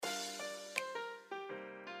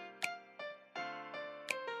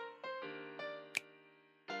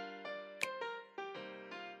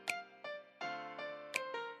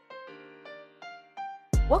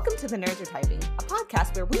Welcome to The Nerds Are Typing, a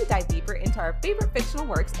podcast where we dive deeper into our favorite fictional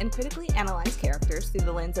works and critically analyze characters through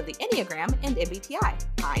the lens of the Enneagram and MBTI.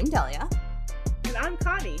 I'm Delia. And I'm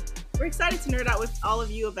Connie. We're excited to nerd out with all of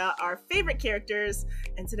you about our favorite characters,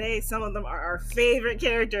 and today some of them are our favorite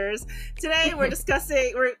characters. Today we're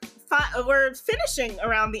discussing, we're finishing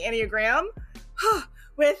around the Enneagram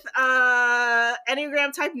with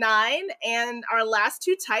Enneagram Type 9 and our last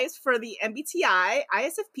two types for the MBTI,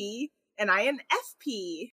 ISFP, and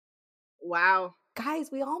INFP. Wow.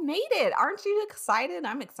 Guys, we all made it. Aren't you excited?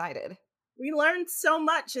 I'm excited. We learned so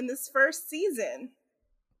much in this first season.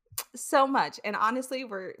 So much. And honestly,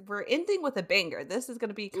 we're ending with a banger. This is going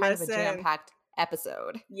to be kind of a jam-packed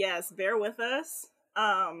episode. Yes, bear with us.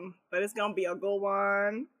 But it's going to be a good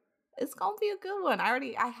one. It's going to be a good one.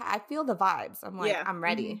 I feel the vibes. I'm like, yeah. I'm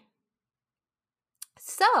ready. Mm-hmm.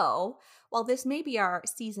 So, while this may be our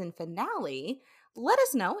season finale, let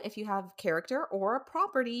us know if you have character or a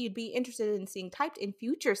property you'd be interested in seeing typed in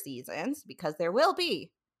future seasons, because there will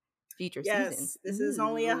be future seasons. This is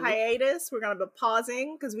only a hiatus. We're going to be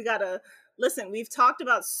pausing because we got to listen. We've talked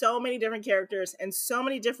about so many different characters and so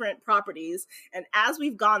many different properties. And as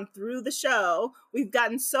we've gone through the show, we've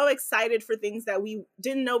gotten so excited for things that we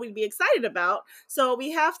didn't know we'd be excited about. So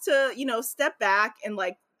we have to, step back and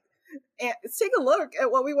take a look at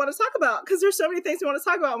what we want to talk about, because there's so many things we want to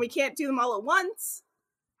talk about and we can't do them all at once.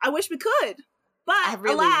 I wish we could. But I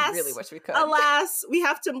really wish we could. Alas, we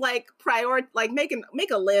have to make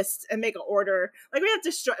a list and make an order. We have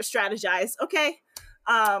to strategize. Okay,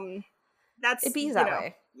 it be that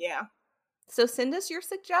way. Yeah. So send us your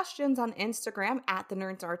suggestions on Instagram at The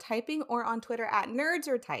Nerds Are Typing or on Twitter at Nerds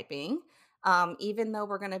Are Typing. Even though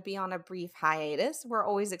we're going to be on a brief hiatus, we're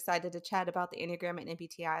always excited to chat about the Enneagram and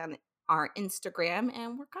MBTI on our Instagram,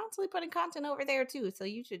 and we're constantly putting content over there too. So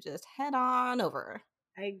you should just head on over.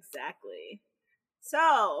 Exactly.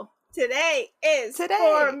 So today is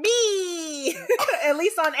for me, at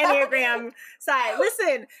least on Enneagram side.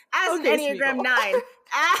 Listen, as an Enneagram 9, as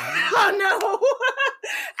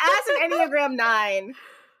an Enneagram 9,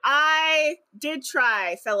 I did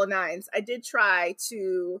try, fellow nines,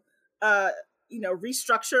 to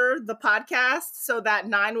restructure the podcast so that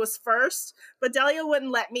 9 was first, but Delia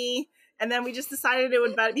wouldn't let me. And then we just decided it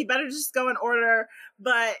would be better to just go in order.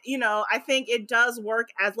 But, I think it does work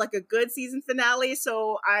as a good season finale.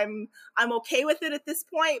 So I'm okay with it at this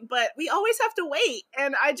point, but we always have to wait.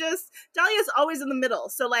 And Delia's always in the middle.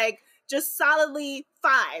 So just solidly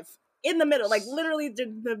 5 in the middle, literally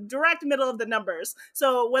the direct middle of the numbers.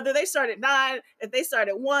 So whether they start at 9, if they start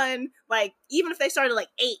at 1, even if they started 8,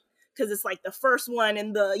 because it's the first one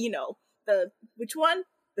in the, which one?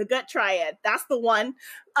 The gut triad. That's the one.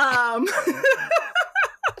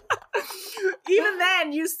 Even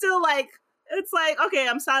then, you still it's okay,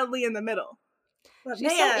 I'm solidly in the middle. But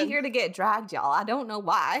she's so eager to get dragged, y'all. I don't know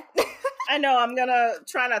why. I know. I'm going to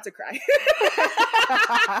try not to cry.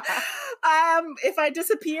 If I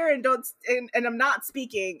disappear and I'm not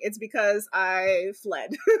speaking, it's because I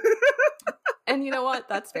fled. And you know what?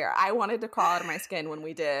 That's fair. I wanted to crawl out of my skin when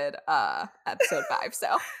we did episode 5,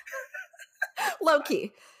 so low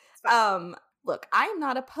key. Look, I'm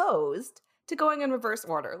not opposed to going in reverse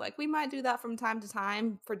order. We might do that from time to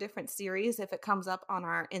time for different series if it comes up on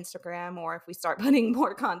our Instagram, or if we start putting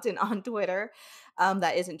more content on Twitter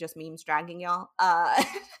that isn't just memes dragging y'all. Wow.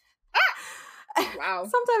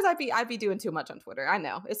 Sometimes I'd be doing too much on Twitter. I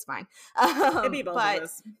know, it's fine. It'd be both of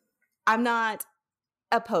us. I'm not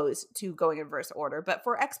opposed to going in reverse order, but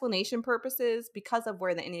for explanation purposes, because of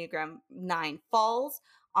where the Enneagram 9 falls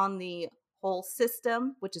on the whole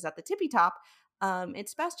system, which is at the tippy top,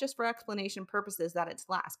 it's best just for explanation purposes that it's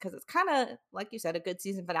last, because it's kind of, like you said, a good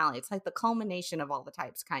season finale. It's the culmination of all the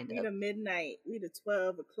types, kind of. We to midnight. We to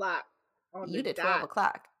 12 o'clock. You did 12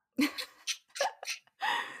 o'clock.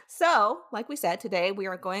 So, like we said, today we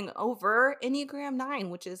are going over Enneagram 9,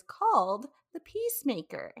 which is called the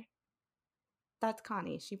Peacemaker. That's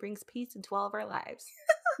Connie. She brings peace into all of our lives.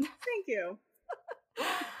 Thank you.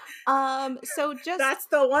 So that's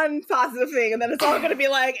the one positive thing, and then it's all going to be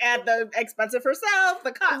at the expense of herself,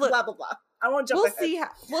 the cost, blah blah blah. I won't jump. We'll see how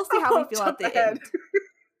we feel at the end.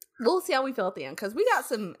 We'll see how we feel at the end, because we got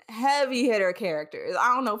some heavy hitter characters.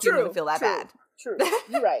 I don't know if you're going to feel that bad. True.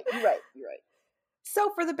 You're right.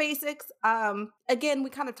 So for the basics, again, we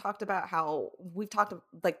kind of talked about how we've talked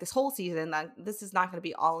this whole season that this is not going to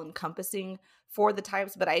be all encompassing for the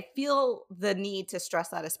types, but I feel the need to stress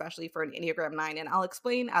that, especially for an Enneagram 9. And I'll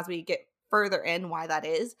explain as we get further in why that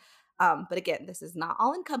is. But again, this is not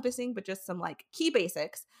all encompassing, but just some key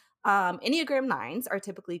basics. Enneagram 9s are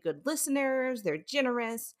typically good listeners. They're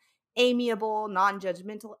generous, amiable,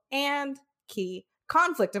 non-judgmental, and key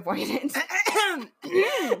conflict avoidant. Yeah,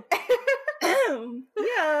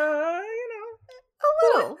 A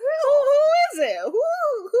little. who is it?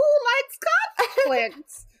 Who likes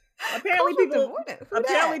conflict? Apparently Conflict people avoidant. Who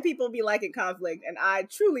dat? people be liking conflict, and I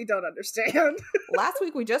truly don't understand. Last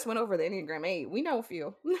week we just went over the Enneagram 8. We know a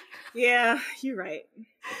few. Yeah, you're right.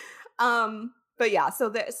 But yeah, so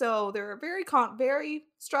they're very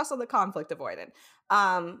stressed on the conflict avoidant.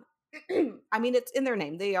 I mean, it's in their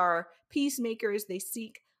name. They are peacemakers. They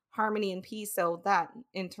seek harmony and peace. So that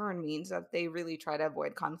in turn means that they really try to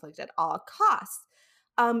avoid conflict at all costs.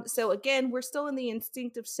 So again, we're still in the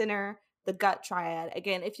instinctive center, the gut triad.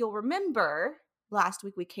 Again, if you'll remember, last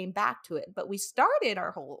week we came back to it, but we started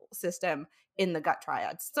our whole system in the gut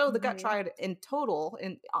triad. So the gut triad in total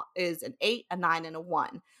is an 8, a 9, and a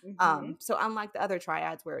 1. So unlike the other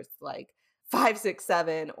triads where it's like 5, 6,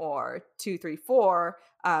 7, or 2, 3, 4,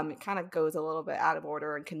 it kind of goes a little bit out of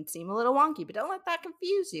order and can seem a little wonky, but don't let that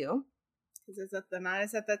confuse you. Because the 9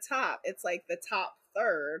 is at the top. It's like the top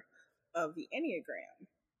third of the Enneagram.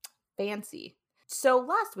 Fancy. So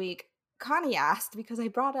last week, Connie asked, because I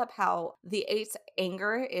brought up how the 8's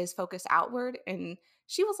anger is focused outward, and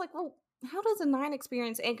she was like, well, how does a 9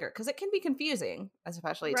 experience anger? Because it can be confusing,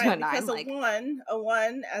 especially to a 9. Because a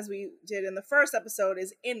one, as we did in the first episode,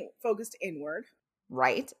 is focused inward.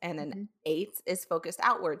 Right. And an 8 is focused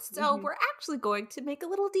outward. So we're actually going to make a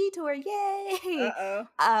little detour. Yay.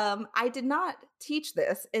 I did not teach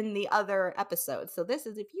this in the other episodes. So this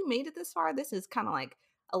is, if you made it this far, this is kind of like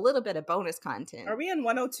a little bit of bonus content. Are we in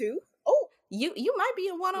 102? Oh, you might be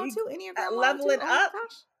in 102 Enneagram. Leveling up.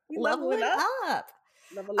 Leveling up.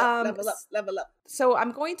 Level up. So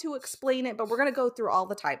I'm going to explain it, but we're going to go through all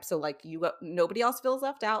the types. So like nobody else feels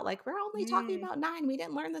left out. Like, we're only talking about 9. We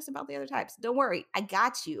didn't learn this about the other types. Don't worry. I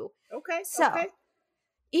got you. Okay. So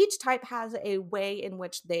each type has a way in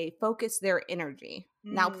which they focus their energy.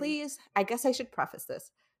 Now, please, I guess I should preface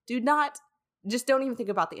this. Don't even think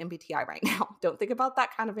about the MBTI right now. Don't think about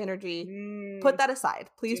that kind of energy. Put that aside.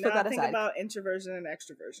 Please put that aside. Think about introversion and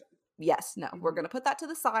extroversion. Yes, no, we're going to put that to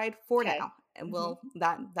the side for now. And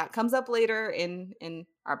that comes up later in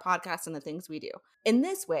our podcast and the things we do. In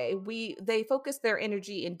this way, they focus their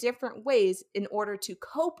energy in different ways in order to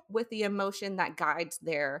cope with the emotion that guides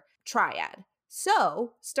their triad.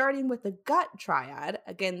 So, starting with the gut triad,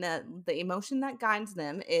 again, the emotion that guides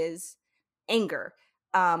them is anger.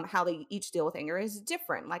 How they each deal with anger is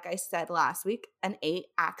different. Like I said last week, an 8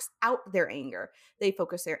 acts out their anger. They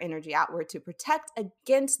focus their energy outward to protect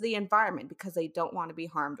against the environment because they don't want to be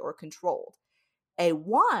harmed or controlled. A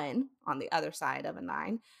 1, on the other side of a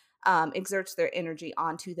 9, exerts their energy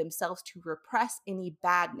onto themselves to repress any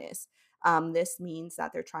badness. This means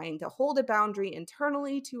that they're trying to hold a boundary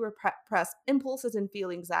internally to repress impulses and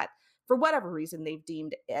feelings that, for whatever reason, they've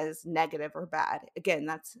deemed as negative or bad. Again,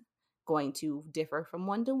 that's going to differ from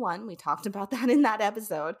 1 to 1. We talked about that in that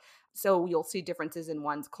episode. So you'll see differences in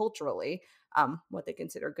ones culturally, what they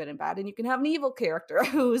consider good and bad. And you can have an evil character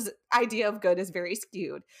whose idea of good is very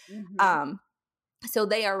skewed. So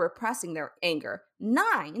they are repressing their anger.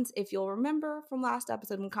 9s, if you'll remember from last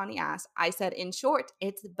episode when Connie asked, I said, in short,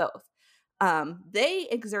 it's both. They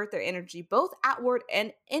exert their energy both outward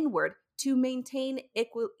and inward to maintain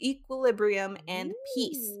equilibrium and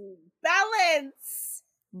peace. Balance.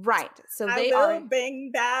 Right. So I will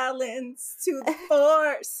bring balance to the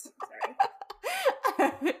force.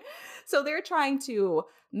 Sorry. So they're trying to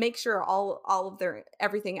make sure all of their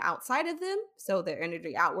everything outside of them, so their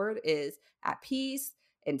energy outward, is at peace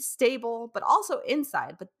and stable, but also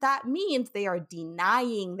inside. But that means they are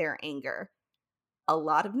denying their anger. A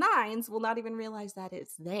lot of 9s will not even realize that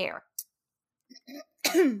it's there.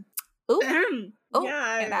 Ooh.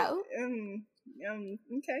 Yeah.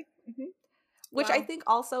 Okay. Which I think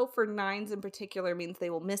also for 9s in particular means they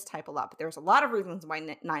will mistype a lot. But there's a lot of reasons why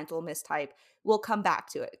 9s will mistype. We'll come back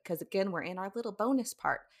to it because, again, we're in our little bonus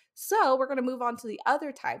part. So we're going to move on to the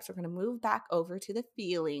other types. We're going to move back over to the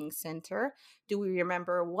feeling center. Do we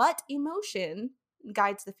remember what emotion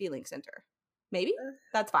guides the feeling center? Maybe?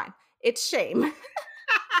 That's fine. It's shame.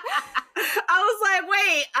 I was like,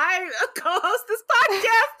 wait, I co-host this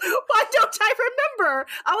podcast. Why don't I remember?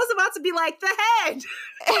 I was about to be like, the head.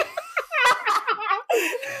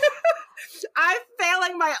 I'm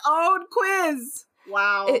failing my own quiz.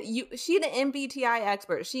 Wow. She the MBTI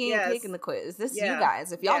expert. She ain't taking the quiz. This is you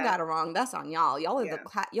guys. If y'all got it wrong, that's on y'all. Y'all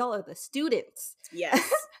are the students.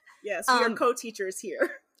 Yes. Yes, we are co-teachers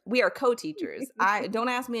here. We are co-teachers. Don't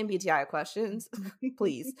ask me MBTI questions,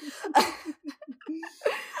 please.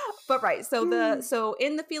 But right, so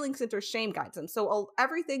in the feeling center, shame guides them. So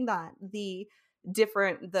everything that the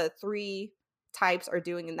 3 types are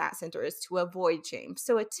doing in that center is to avoid shame.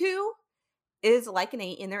 So a 2 is like an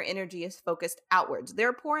 8, and their energy is focused outwards.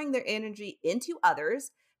 They're pouring their energy into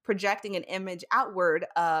others, projecting an image outward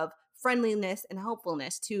of friendliness and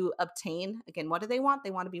helpfulness to obtain, again, what do they want?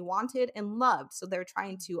 They want to be wanted and loved. So they're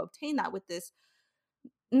trying to obtain that with this,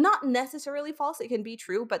 not necessarily false, it can be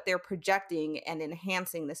true, but they're projecting and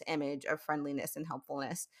enhancing this image of friendliness and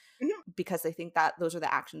helpfulness Mhm. because they think that those are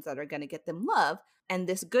the actions that are going to get them love. And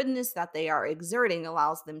this goodness that they are exerting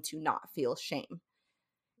allows them to not feel shame.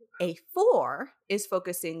 A 4 is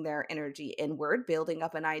focusing their energy inward, building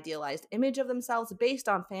up an idealized image of themselves based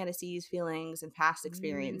on fantasies, feelings, and past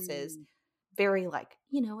experiences. Mm. Very like,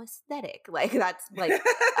 aesthetic. Like that's like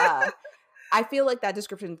I feel like that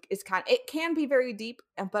description is it can be very deep,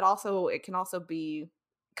 but also it can also be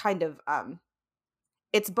kind of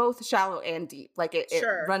it's both shallow and deep. Like it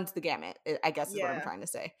Sure. runs the gamut, I guess is what I'm Yeah. trying to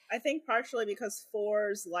say. I think partially because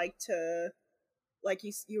fours like to, like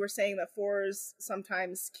you were saying, that fours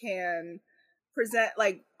sometimes can present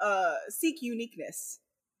like seek uniqueness.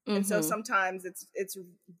 And so Mhm. sometimes it's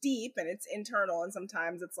deep and it's internal, and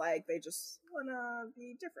sometimes it's like they just wanna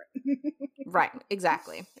be different. Right,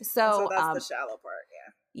 exactly. And so So that's the shallow part,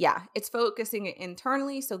 yeah, it's focusing it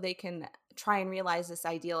internally so they can try and realize this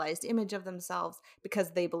idealized image of themselves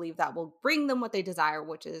because they believe that will bring them what they desire,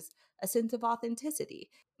 which is a sense of authenticity.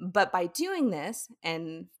 But by doing this,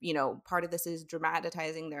 and part of this is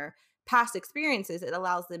dramatizing their past experiences, it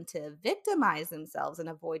allows them to victimize themselves and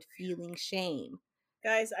avoid feeling shame.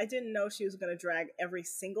 Guys, I didn't know she was going to drag every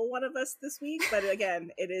single one of us this week, but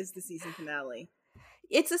again, it is the season finale.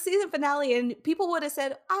 It's a season finale, and people would have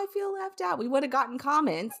said, I feel left out. We would have gotten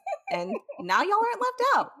comments, and now y'all aren't left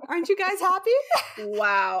out. Aren't you guys happy?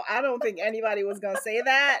 Wow, I don't think anybody was going to say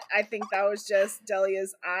that. I think that was just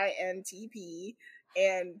Delia's INTP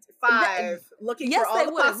and 5 looking for Yes, all they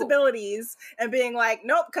the would have. possibilities and being like,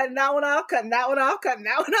 nope, cutting that one off, cutting that one off, cutting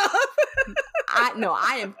that one off.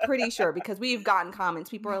 I am pretty sure because we've gotten comments.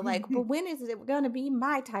 People are like, but when is it going to be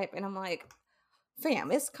my type? And I'm like,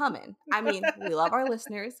 fam, it's coming. I mean, we love our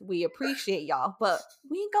listeners. We appreciate y'all, but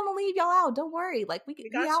we ain't going to leave y'all out. Don't worry. Like We we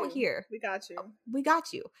got out you. here. We got you. We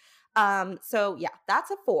got you. So yeah, that's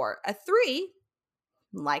a 4. A 3,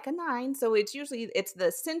 like a 9. So it's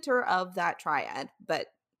the center of that triad, but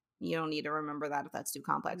you don't need to remember that if that's too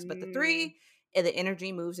complex. But the 3, the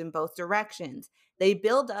energy moves in both directions. They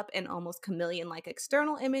build up an almost chameleon-like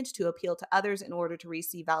external image to appeal to others in order to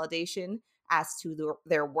receive validation as to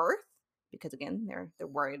their worth. Because again, they're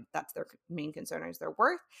worried that's their main concern is their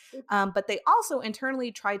worth. But they also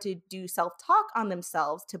internally try to do self-talk on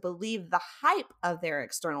themselves to believe the hype of their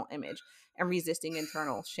external image and resisting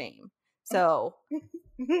internal shame. So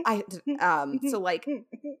like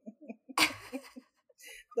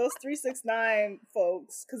those 369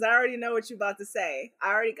 folks, because I already know what you're about to say.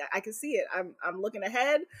 I can see it. I'm looking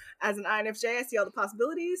ahead as an INFJ. I see all the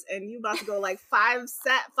possibilities, and you about to go like 5,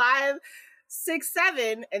 6,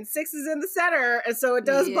 7, and 6 is in the center, and so it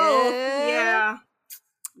does both. Yeah,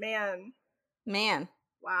 man. and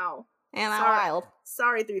Wow. I'm wild.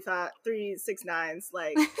 Sorry, 369s.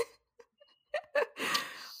 Like,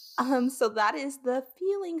 so that is the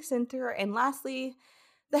feeling center, and lastly,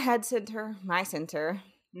 the head center, my center,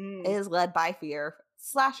 is led by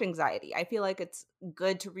fear/anxiety. I feel like it's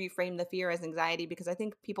good to reframe the fear as anxiety because I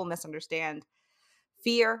think people misunderstand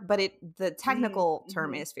fear, but the technical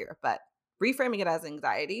term is fear, but reframing it as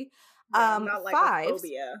anxiety. Not like a 5s,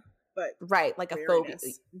 phobia, but right, like a phobia.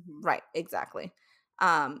 Right, exactly.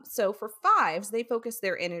 So for 5s, they focus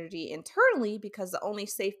their energy internally because the only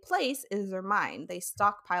safe place is their mind. They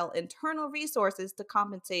stockpile internal resources to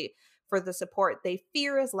compensate for the support they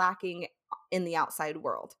fear is lacking in the outside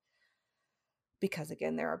world. Because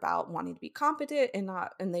again, they're about wanting to be competent and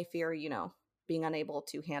they fear, being unable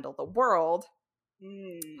to handle the world.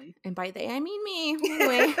 And by they, I mean me.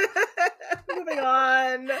 Anyway. Moving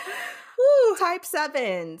on. Type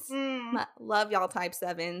 7s. Love y'all, type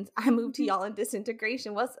 7s. I moved to y'all in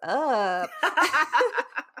disintegration. What's up?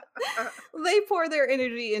 They pour their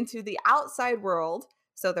energy into the outside world.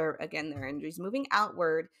 So their energy is moving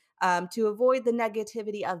outward to avoid the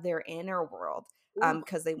negativity of their inner world.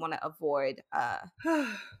 Because they want to avoid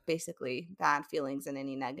basically bad feelings and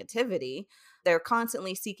any negativity. They're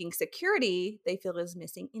constantly seeking security they feel is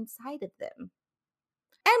missing inside of them.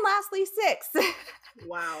 And lastly, 6.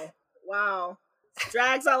 Wow.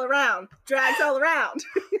 Drags all around.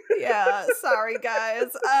 Yeah, sorry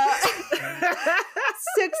guys.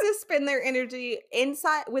 6s spend their energy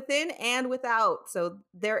within and without. So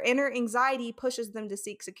their inner anxiety pushes them to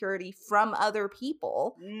seek security from other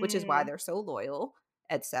people, which is why they're so loyal,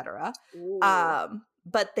 etc.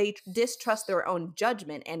 but they distrust their own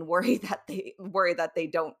judgment and worry that they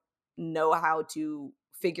don't know how to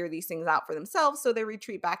figure these things out for themselves. So they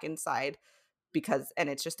retreat back inside and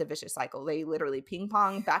it's just a vicious cycle. They literally ping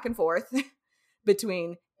pong back and forth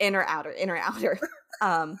between inner, outer, inner, outer.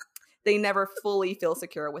 They never fully feel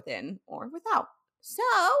secure within or without. So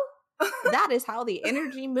that is how the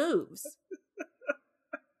energy moves.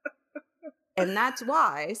 And that's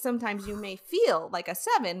why sometimes you may feel like a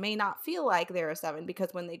 7 may not feel like they're a 7,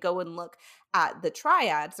 because when they go and look at the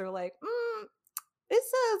triads, they're like, it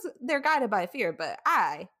says they're guided by fear, but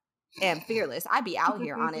I am fearless. I be out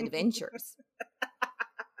here on adventures.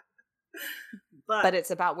 But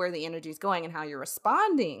it's about where the energy is going and how you're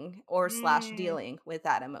responding or / dealing with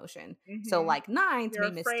that emotion. So like 9s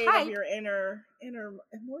you're may afraid mistype. of your inner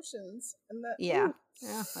emotions. And that, yeah,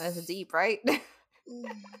 that's deep, right?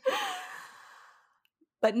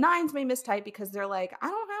 But 9s may mistype because they're like, I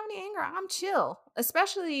don't have any anger. I'm chill.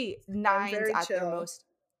 Especially 9s at their most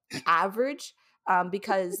average,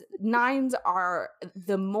 because 9s are,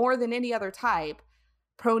 the more than any other type,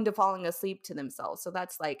 prone to falling asleep to themselves. So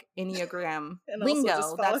that's like Enneagram and lingo.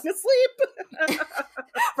 Also just falling asleep.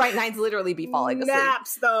 Right, 9s literally be falling asleep.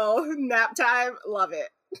 Naps though, nap time, love it.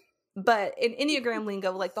 But in Enneagram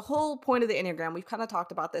lingo, like the whole point of the Enneagram, we've kind of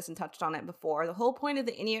talked about this and touched on it before. The whole point of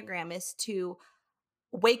the Enneagram is to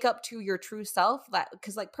wake up to your true self, that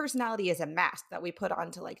because like personality is a mask that we put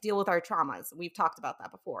on to like deal with our traumas. We've talked about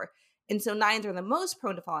that before. And so 9s are the most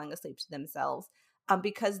prone to falling asleep to themselves,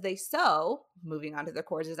 because they moving on to their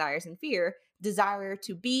core desires and fear, desire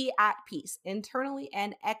to be at peace internally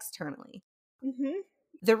and externally.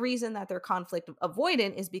 The reason that they're conflict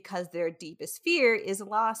avoidant is because their deepest fear is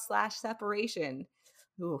loss / separation.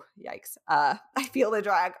 Ooh, yikes. I feel the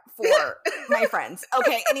drag for my friends.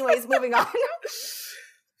 Okay, anyways, moving on.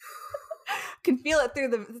 Can feel it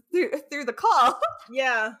through the call.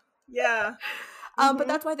 Yeah. But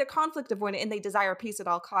that's why they're conflict avoidant and they desire peace at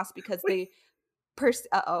all costs, because they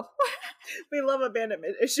we love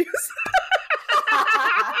abandonment issues.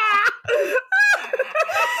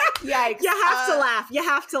 Yikes. You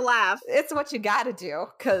have to laugh. It's what you gotta do,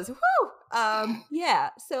 because yeah.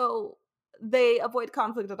 So they avoid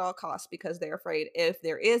conflict at all costs because they're afraid if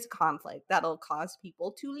there is conflict, that'll cause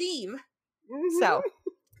people to leave. So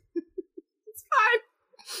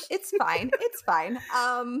it's fine. It's fine.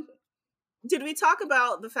 Did we talk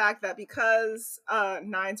about the fact that because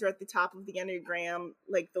 9s are at the top of the Enneagram,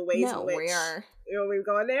 like the ways in which we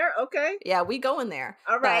going there? Okay. Yeah, we go in there.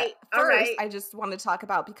 All right. First, I just want to talk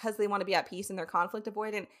about, because they want to be at peace and they're conflict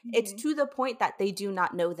avoidant, it's to the point that they do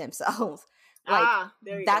not know themselves. Like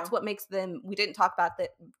that's what makes them. We didn't talk about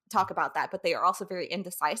that, but they are also very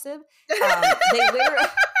indecisive. They literally.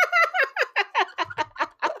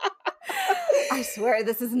 I swear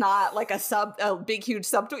this is not like a big huge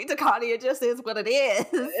subtweet to Connie. It just is what it is.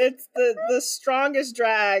 It's the strongest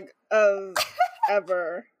drag of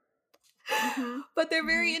ever. But they're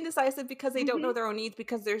very indecisive because they don't know their own needs,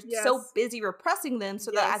 because they're so busy repressing them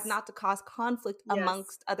so that as not to cause conflict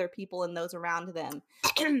amongst other people and those around them.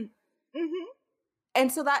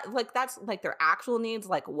 And so that's like their actual needs,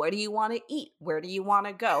 like what do you want to eat? Where do you want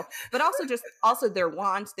to go? But also their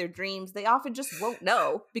wants, their dreams, they often just won't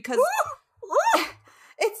know, because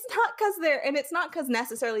it's not because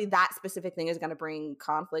necessarily that specific thing is going to bring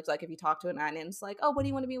conflict. Like if you talk to a 9 and it's like, oh, what do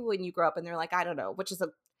you want to be when you grow up? And they're like, I don't know,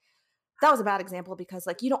 that was a bad example, because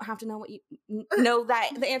like you don't have to know what you know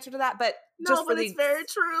that the answer to that, but it's very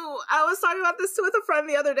true. I was talking about this with a friend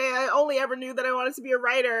the other day. I only ever knew that I wanted to be a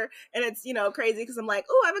writer, and it's crazy because I'm like,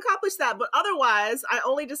 oh, I've accomplished that, but otherwise I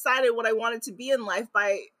only decided what I wanted to be in life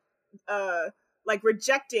by like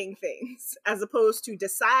rejecting things as opposed to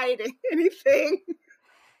deciding anything.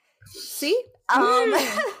 See?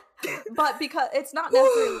 But because it's not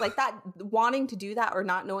necessarily like that, wanting to do that or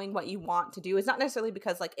not knowing what you want to do is not necessarily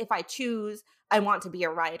because like if I choose I want to be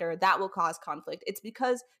a writer, that will cause conflict. It's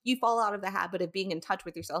because you fall out of the habit of being in touch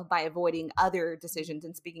with yourself by avoiding other decisions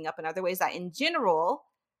and speaking up in other ways that in general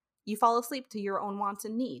you fall asleep to your own wants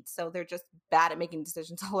and needs. So they're just bad at making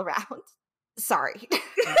decisions all around. Sorry.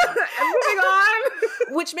 I'm moving on.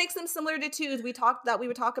 Which makes them similar to 2s. We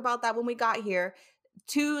would talk about that when we got here.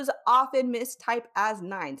 2s often mistype as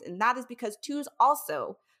 9s, and that is because 2s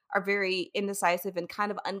also are very indecisive and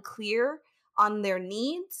kind of unclear on their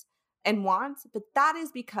needs and wants, but that is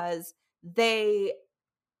because they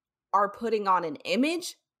are putting on an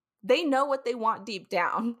image. They know what they want deep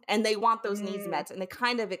down, and they want those needs met, and they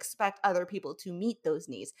kind of expect other people to meet those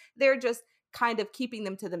needs. They're just kind of keeping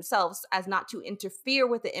them to themselves as not to interfere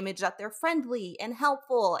with the image that they're friendly and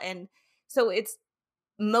helpful, and so it's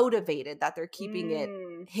motivated that they're keeping it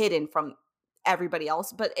hidden from everybody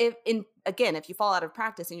else. But if you fall out of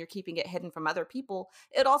practice and you're keeping it hidden from other people,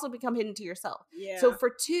 it also become hidden to yourself. So Yeah. for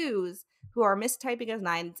twos who are mistyping as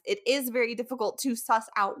nines, it is very difficult to suss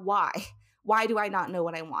out why. Why do I not know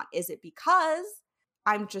what I want? Is it because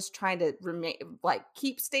I'm just trying to remain, like,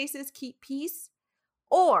 keep stasis, keep peace?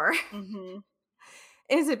 Or Mm-hmm.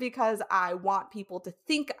 is it because I want people to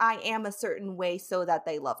think I am a certain way so that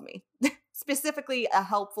they love me? Specifically, a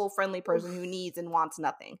helpful, friendly person who needs and wants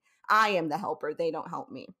nothing. I am the helper. They don't help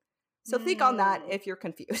me. So think on that Mm. if you're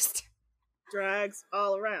confused. Drags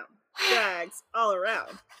all around. Drags all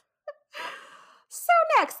around. So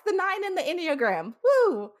next, the 9 in the Enneagram.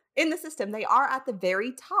 Woo! In the system, they are at the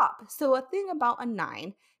very top. So a thing about a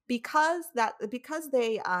 9, because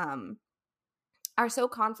they are so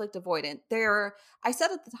conflict avoidant. I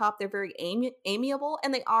said at the top, they're very amiable,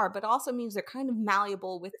 and they are, but also means they're kind of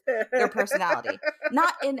malleable with their personality.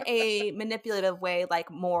 Not in a manipulative way,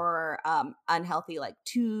 like more unhealthy, like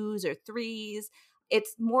twos or threes.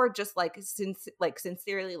 It's more just like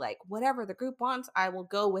sincerely, like whatever the group wants, I will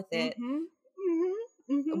go with it. Mm-hmm. Mm-hmm.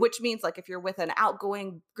 Mm-hmm. Which means, like, if you're with an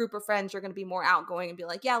outgoing group of friends, you're going to be more outgoing and be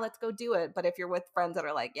like, yeah, let's go do it. But if you're with friends that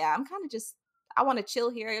are like, yeah, I'm kind of just, I want to chill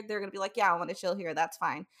here, they're going to be like, yeah, I want to chill here. That's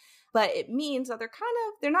fine. But it means that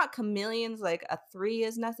they're not chameleons like a 3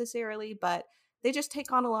 is necessarily, but they just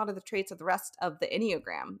take on a lot of the traits of the rest of the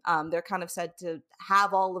Enneagram. They're kind of said to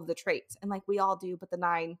have all of the traits, and like we all do, but the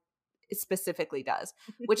 9 specifically does,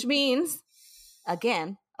 which means,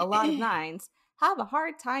 again, a lot of 9s have a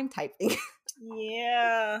hard time typing.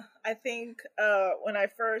 Yeah, I think when I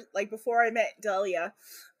first, like, before I met Delia,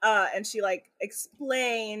 and she like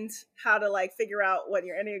explained how to like figure out what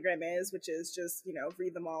your Enneagram is, which is just,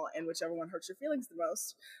 read them all, and whichever one hurts your feelings the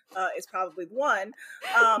most is probably the one.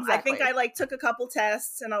 I think Exactly. I like took a couple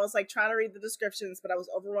tests and I was like trying to read the descriptions, but I was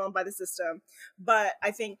overwhelmed by the system. But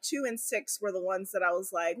I think 2 and 6 were the ones that I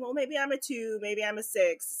was like, well, maybe I'm a 2, maybe I'm a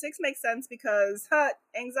 6. 6 makes sense because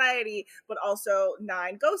anxiety, but also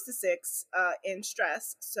 9 goes to 6 in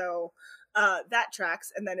stress. So that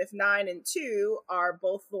tracks. And then if 9 and 2 are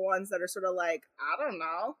both the ones that are sort of like, I don't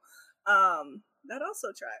know, that also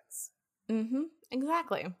tracks. Mm-hmm.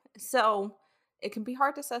 Exactly. So it can be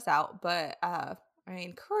hard to suss out, but I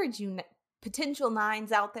encourage you, potential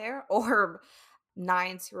 9s out there, or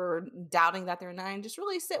 9s who are doubting that they're 9, just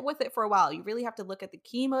really sit with it for a while. You really have to look at the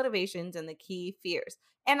key motivations and the key fears,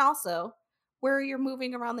 and also where you're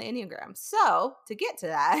moving around the Enneagram. So to get to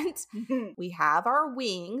that, we have our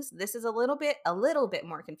wings. This is a little bit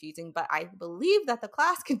more confusing, but I believe that the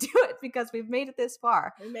class can do it because we've made it this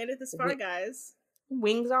far. We made it this far, guys.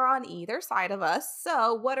 Wings are on either side of us.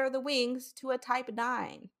 So what are the wings to a type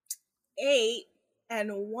 9? 8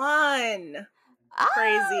 and 1. Ah,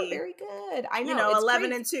 Crazy. very good. I know. It's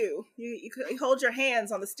 11 crazy. and 2. You hold your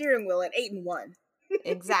hands on the steering wheel at 8 and 1.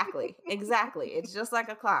 Exactly. It's just like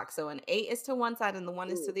a clock. So an 8 is to one side and the 1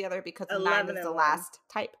 is to the other, because the 9 is the 1. last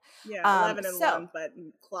type. Yeah, 11 and 1, but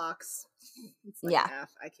clocks. It's like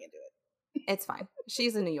math. I can't do it. It's fine.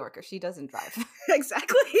 She's a New Yorker. She doesn't drive.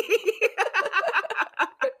 Exactly.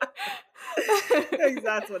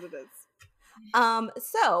 That's what it is.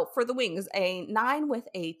 So for the wings, a 9 with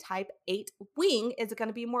a type 8 wing is going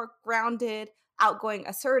to be more grounded, outgoing,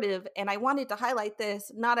 assertive. And I wanted to highlight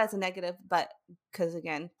this not as a negative, but because,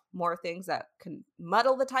 again, more things that can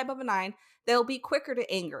muddle the type of a 9. They'll be quicker to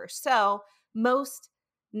anger. So most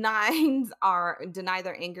 9s deny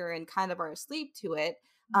their anger and kind of are asleep to it.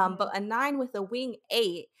 But a 9 with a wing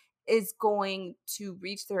 8 is going to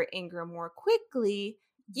reach their anger more quickly,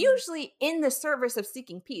 usually in the service of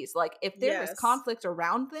seeking peace. Like if there is conflict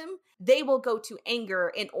around them, they will go to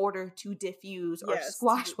anger in order to diffuse or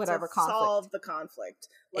squash whatever conflict. Solve the conflict.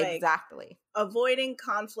 Like, exactly. Avoiding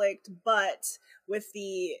conflict, but with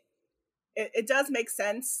it does make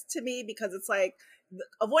sense to me, because it's like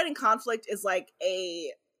avoiding conflict is like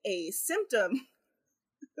a symptom.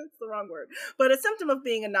 That's the wrong word, but a symptom of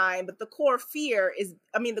being a 9. But the core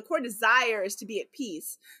the core desire is to be at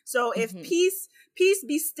peace. So if peace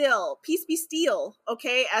be still, peace be steel,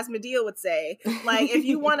 okay, as Medea would say. Like, if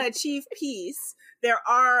you want to achieve peace, there's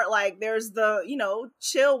the,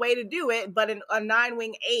 chill way to do it, but a 9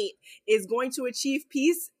 wing 8 is going to achieve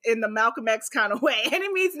peace in the Malcolm X kind of way.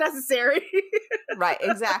 Any means necessary. Right,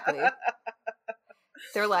 exactly.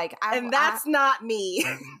 They're like, and that's not me.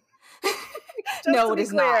 No, it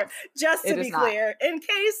is not. Just to be clear, in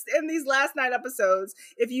case in these last 9 episodes,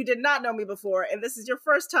 if you did not know me before and this is your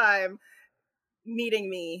first time meeting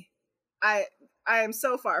me, I am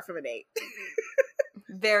so far from an 8.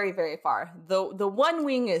 Very, very far. The one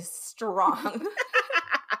wing is strong.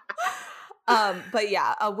 But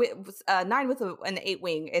yeah, a 9 with an 8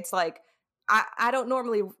 wing, it's like I don't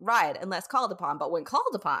normally ride unless called upon, but when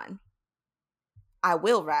called upon, I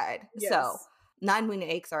will ride. So Yes. 9 wing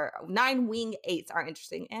eights are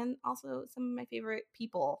interesting, and also some of my favorite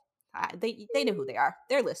people. They know who they are.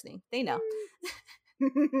 They're listening. They know.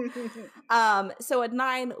 So a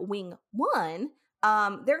 9 wing 1,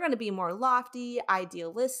 they're going to be more lofty,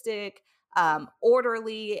 idealistic,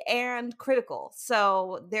 orderly, and critical.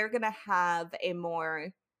 So they're going to have a more,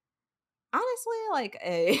 honestly, like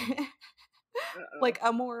a Uh-oh. like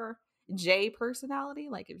a more J personality,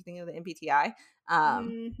 like if you think of the MBTI. Um,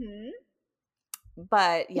 Mm-hmm.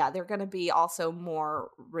 but yeah, they're going to be also more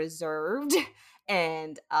reserved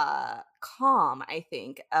and calm, I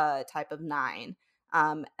think, type of 9.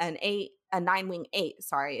 A 9 wing 8,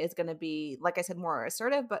 sorry, is going to be, like I said, more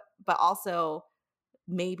assertive, but also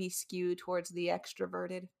maybe skew towards the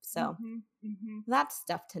extroverted. So Mm-hmm. Mm-hmm. that's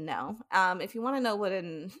stuff to know. If you want to know what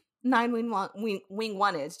a 9 wing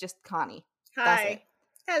 1 is, just Connie. That's it. Hi.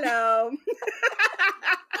 Hello.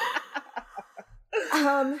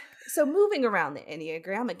 So moving around the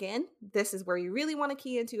Enneagram again, this is where you really want to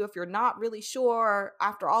key into. If you're not really sure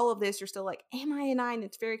after all of this, you're still like, am I a 9?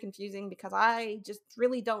 It's very confusing because I just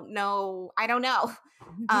really don't know. I don't know.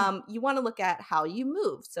 You want to look at how you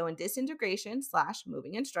move. So in disintegration /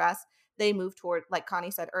 moving in stress, they move toward, like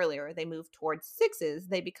Connie said earlier, they move towards 6s.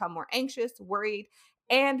 They become more anxious, worried,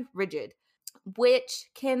 and rigid, which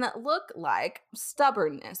can look like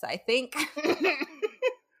stubbornness, I think.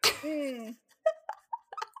 Mm.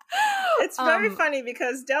 It's very um funny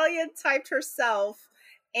because Delia typed herself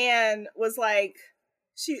and was like,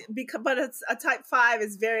 but it's a type 5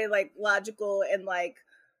 is very like logical and like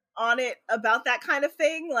on it about that kind of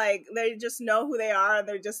thing. Like they just know who they are and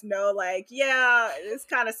they just know like, yeah, this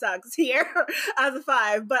kind of sucks here as a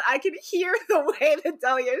 5. But I can hear the way that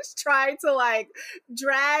Delia is trying to like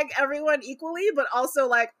drag everyone equally, but also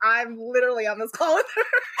like I'm literally on this call with her.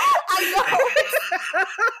 I know.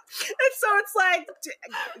 And so it's like,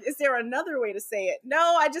 is there another way to say it?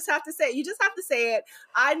 No, I just have to say it. You just have to say it.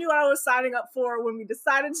 I knew what I was signing up for when we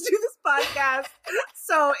decided to do this podcast.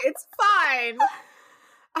 So it's fine.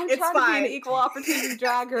 I'm It's trying to be an fine. equal opportunity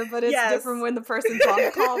dragger, but it's Yes. different when the person's on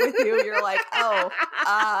the call with you. You're like, oh,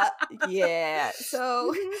 yeah.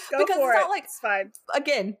 So Go because for it's it. not like, It's fine.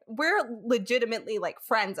 again, we're legitimately like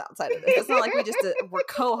friends outside of this. It's not like we just we're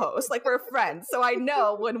co-hosts, like we're friends. So I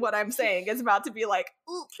know when what I'm saying is about to be like,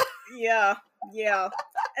 ooh. Yeah.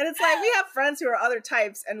 And it's like we have friends who are other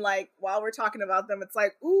types, and like while we're talking about them, it's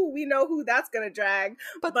like, ooh, we know who that's gonna drag.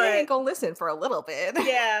 But they ain't gonna listen for a little bit.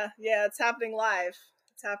 Yeah, it's happening live.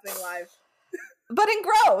 But in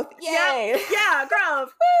growth, yay! Yep. Yeah,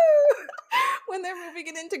 growth. Woo! When they're moving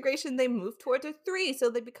in integration, they move towards a 3,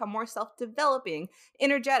 so they become more self-developing,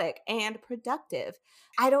 energetic, and productive.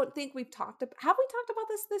 I don't think have we talked about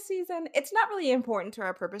this season? It's not really important to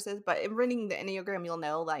our purposes, but in reading the Enneagram, you'll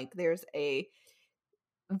know like there's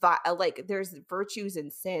there's virtues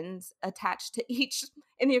and sins attached to each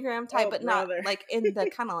Enneagram type, Oh, but not brother. like in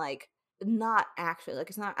the kind of like not actually like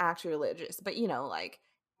it's not actually religious, but like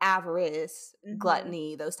avarice, Mm-hmm.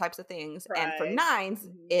 gluttony, those types of things. And for Pride. 9s,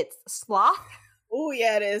 Mm-hmm. it's sloth. Oh,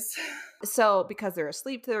 yeah, it is. So because they're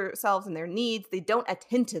asleep to themselves and their needs, they don't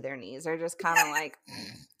attend to their needs. They're just kind of like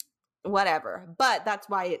whatever. But that's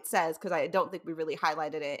why it says, because I don't think we really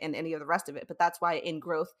highlighted it in any of the rest of it, but that's why in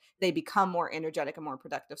growth they become more energetic and more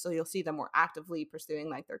productive. So you'll see them more actively pursuing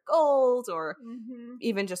like their goals or Mm-hmm.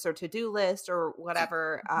 even just their to-do list or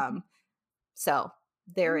whatever. So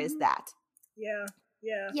there is Mm-hmm. that. Yeah.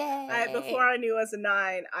 Yay. Before I knew as a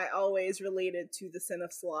 9, I always related to the sin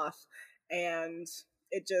of sloth, and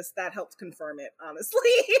it just that helped confirm it, honestly.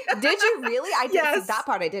 Did you really? I didn't Yes. see that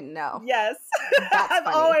part. I didn't know. Yes. That's I've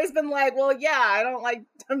funny. always been like, well, yeah,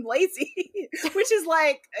 I'm lazy, which is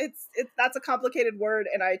like, that's a complicated word.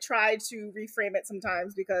 And I try to reframe it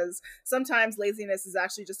sometimes because sometimes laziness is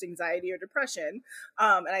actually just anxiety or depression.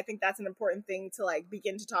 And I think that's an important thing to like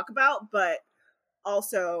begin to talk about, but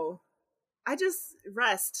also I just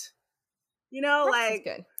rest, Rest like, is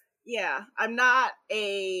good. yeah, I'm not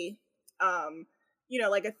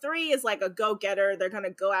like a 3 is like a go-getter. They're going to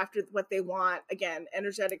go after what they want. Again,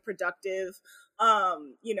 energetic, productive,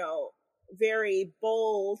 very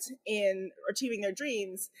bold in achieving their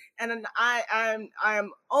dreams. And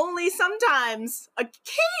I'm only sometimes,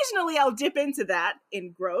 occasionally I'll dip into that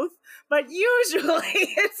in growth, but usually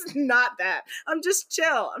it's not that. I'm just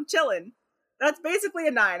chill. I'm chilling. That's basically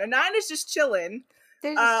a 9. A 9 is just chilling.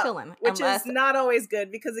 They're just chilling. Which is not always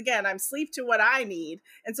good because again, I'm sleep to what I need.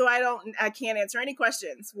 And so I can't answer any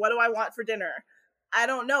questions. What do I want for dinner? I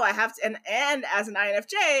don't know. I have to, and as an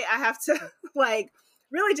INFJ, I have to like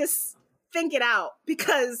really just think it out,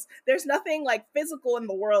 because there's nothing like physical in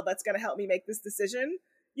the world that's going to help me make this decision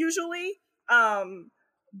usually.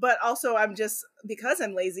 But also because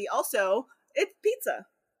I'm lazy, also it's pizza.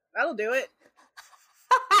 That'll do it.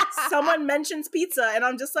 Someone mentions pizza and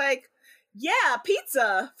I'm just like, yeah,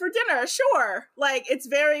 pizza for dinner, sure. Like, it's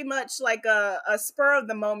very much like a spur of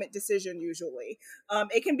the moment decision usually.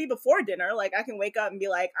 It can be before dinner. Like, I can wake up and be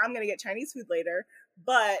like, I'm going to get Chinese food later.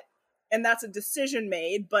 And that's a decision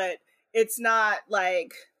made, but it's not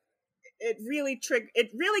like, it really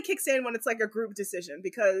kicks in when it's like a group decision,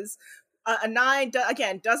 because a 9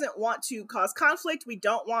 again doesn't want to cause conflict. We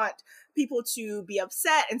don't want people to be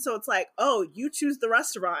upset, and so it's like, oh, you choose the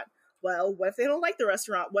restaurant. Well, what if they don't like the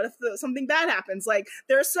restaurant? What if something bad happens? Like,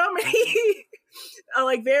 there are so many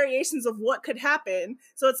like variations of what could happen.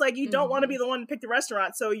 So it's like, you don't want to be the one to pick the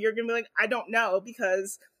restaurant. So you're gonna be like, I don't know,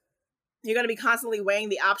 because you're going to be constantly weighing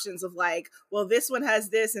the options of like, well, this one has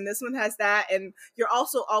this and this one has that. And you're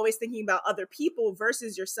also always thinking about other people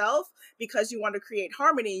versus yourself, because you want to create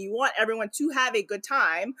harmony. You want everyone to have a good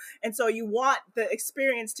time. And so you want the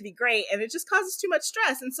experience to be great, and it just causes too much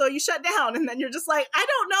stress. And so you shut down, and then you're just like, I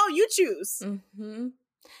don't know, you choose. Mm-hmm.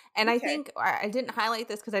 And okay. I think I didn't highlight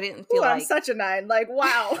this because I didn't feel like... I'm such a 9. Like,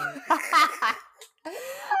 wow.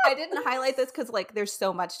 I didn't highlight this because like there's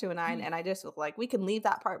so much to a 9, and I just was like, we can leave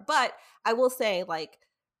that part. But I will say, like,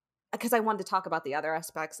 because I wanted to talk about the other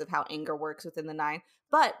aspects of how anger works within the 9,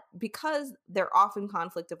 but because they're often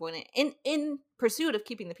conflict avoidant in pursuit of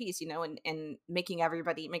keeping the peace, and make sure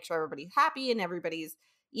everybody's happy and everybody's,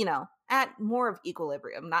 at more of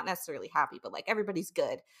equilibrium, not necessarily happy, but like everybody's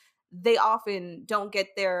good. They often don't get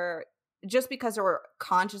there. Just because they're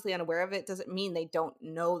consciously unaware of it doesn't mean they don't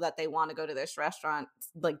know that they want to go to this restaurant,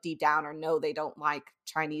 like deep down, or know they don't like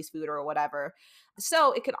Chinese food or whatever.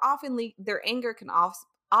 So it can often their anger can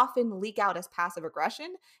often leak out as passive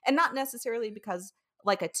aggression, and not necessarily because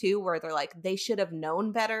like a 2 where they're like, they should have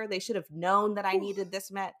known better. They should have known that I needed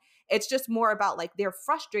this met. It's just more about like, they're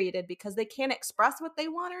frustrated because they can't express what they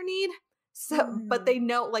want or need. So, but they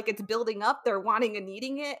know like it's building up, they're wanting and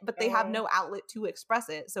needing it, but they have no outlet to express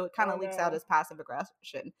it. So it kind of leaks out as passive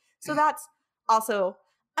aggression. So that's also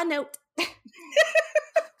a note. Great.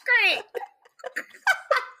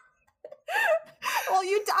 Well,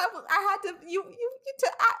 I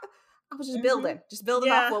was just building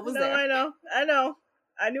off what was there. I know.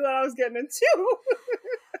 I knew what I was getting into.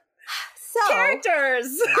 So characters.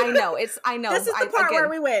 I know. This is the part where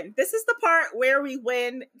we win. This is the part where we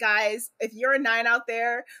win, guys. If you're a 9 out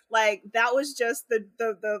there, like, that was just the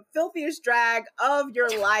filthiest drag of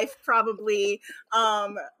your life, probably.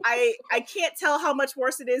 I can't tell how much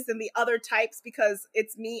worse it is than the other types, because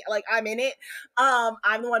it's me. Like, I'm in it.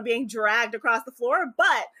 I'm the one being dragged across the floor,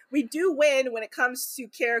 but we do win when it comes to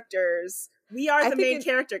characters. We are the main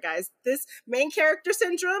character, guys. This main character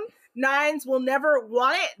syndrome, 9s will never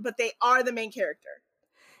want it, but they are the main character.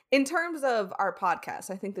 In terms of our podcast,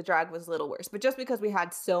 I think the drag was a little worse, but just because we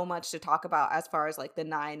had so much to talk about as far as like the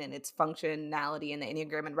 9 and its functionality and the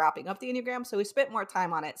Enneagram and wrapping up the Enneagram, so we spent more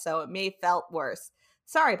time on it, so it may have felt worse.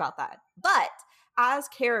 Sorry about that. But as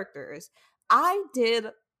characters, I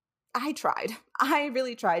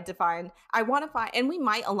really tried to find, and we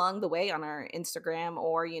might along the way on our Instagram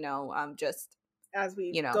or, just as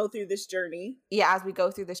we go through this journey. Yeah, as we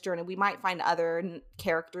go through this journey, we might find other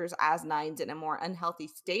characters as 9s in a more unhealthy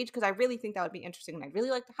stage, because I really think that would be interesting. And I'd really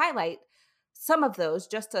like to highlight some of those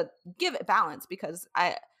just to give it balance, because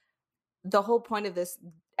the whole point of this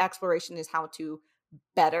exploration is how to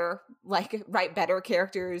write better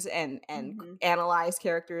characters and analyze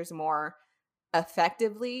characters more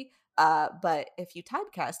effectively. But if you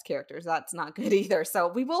typecast characters, that's not good either. So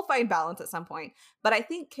we will find balance at some point. But I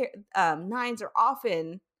think 9s are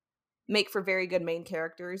often make for very good main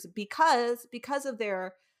characters because of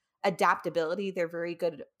their adaptability. They're very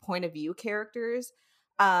good point of view characters.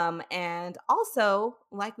 And also,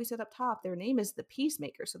 like we said up top, their name is the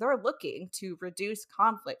Peacemaker. So they're looking to reduce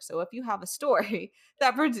conflict. So if you have a story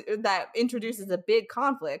that introduces a big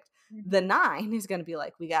conflict, the 9 is going to be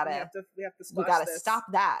like, we gotta stop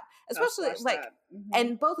that. Especially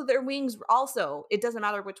and both of their wings also, it doesn't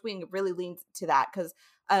matter which wing, it really leans to that, because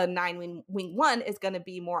a 9 wing 1 is going to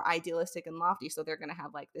be more idealistic and lofty. So they're going to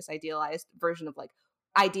have like this idealized version of like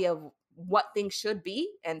idea of what things should be.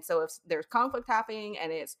 And so if there's conflict happening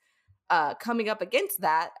and it's coming up against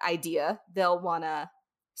that idea, they'll want to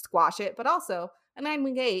squash it. But also a 9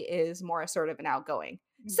 wing 8 is more assertive and outgoing.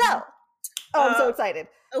 So I'm so excited.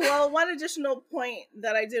 Well, one additional point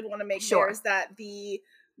that I did want to make there is that the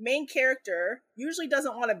main character usually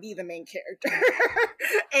doesn't want to be the main character.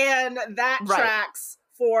 And that tracks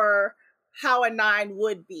for how a 9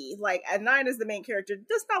 would be. Like a 9 is the main character,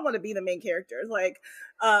 does not want to be the main character. Like,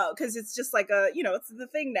 because it's just like it's the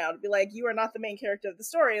thing now to be like, you are not the main character of the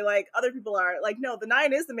story. Like other people are. Like, no, the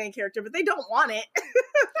 9 is the main character, but they don't want it.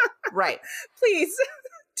 Right. Please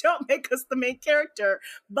don't make us the main character.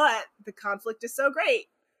 But the conflict is so great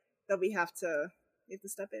that we have to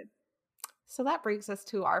step in. So that brings us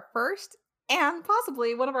to our first and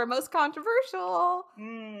possibly one of our most controversial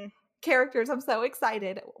characters. I'm so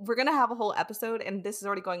excited. We're going to have a whole episode, and this is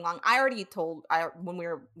already going long. I already told when we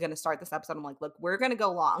were going to start this episode, I'm like, look, we're going to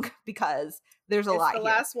go long because there's a lot here. It's the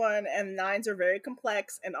last one, and 9s are very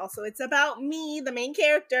complex, and also it's about me, the main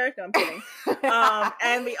character. No, I'm kidding.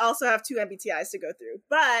 And we also have 2 MBTIs to go through,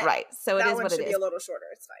 but right. So it is what it is. That one should be a little shorter.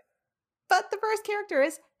 It's fine. But the first character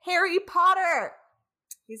is Harry Potter.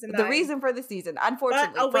 He's a 9. The reason for the season,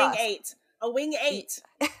 unfortunately, but a wing 8. A wing 8.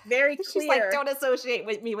 Very clear. She's like, don't associate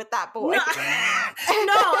with me with that boy. No, no,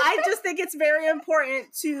 I just think it's very important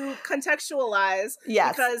to contextualize.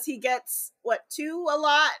 Yes. Because he gets, 2 a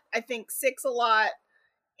lot? I think 6 a lot.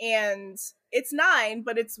 And it's 9,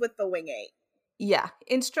 but it's with the wing 8. Yeah.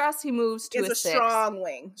 In stress, he moves to it's a 6. Strong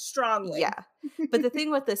wing. Strong wing. Yeah. But the thing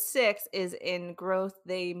with the 6 is in growth,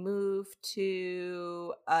 they move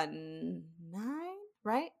to a 9,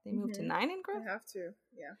 right? They move to 9 in growth? They have to,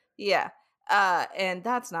 yeah. Yeah. And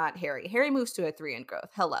that's not Harry. Harry moves to a 3 in growth.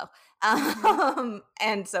 Hello.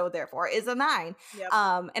 And so therefore is a 9. Yep.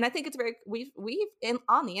 And I think it's very, we've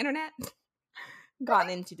on the internet gotten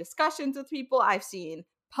into discussions with people. I've seen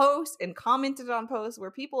posts and commented on posts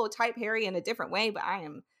where people type Harry in a different way, but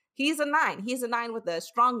he's a 9. He's a 9 with a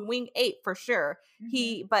strong wing 8 for sure.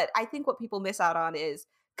 But I think what people miss out on is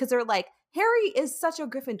because they're like, Harry is such a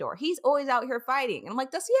Gryffindor. He's always out here fighting. And I'm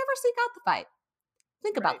like, does he ever seek out the fight?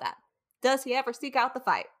 Think about that. Does he ever seek out the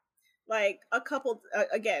fight? Like a couple,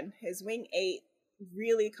 again, his wing 8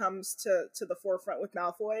 really comes to the forefront with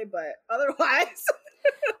Malfoy, but otherwise.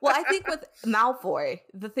 Well, I think with Malfoy,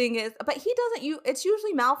 the thing is, but he doesn't, it's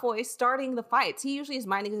usually Malfoy starting the fights. He usually is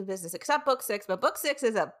minding his business, except book 6, but book 6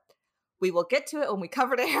 is we will get to it when we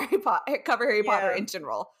cover Harry Potter in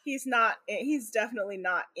general. He's definitely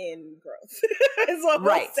not in growth. Is what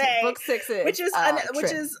we'll say. Book 6 is which is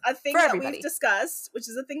a thing that we've discussed. Which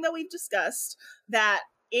is a thing that we've discussed that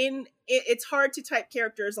it's hard to type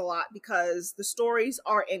characters a lot because the stories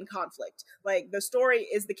are in conflict. Like the story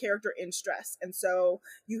is the character in stress, and so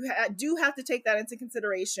you do have to take that into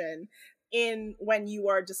consideration when you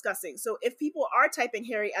are discussing. So if people are typing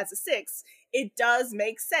Harry as a 6, it does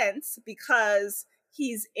make sense because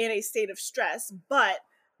he's in a state of stress, but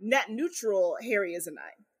net neutral, Harry is a 9.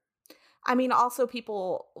 I mean, also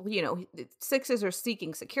people, 6s are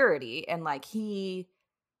seeking security, and like he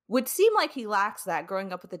would seem like he lacks that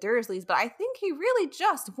growing up with the Dursleys, but I think he really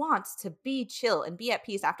just wants to be chill and be at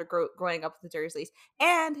peace after growing up with the Dursleys.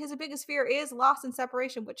 And his biggest fear is loss and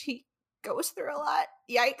separation, which he goes through a lot.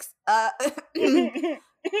 Yikes.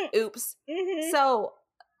 Oops. So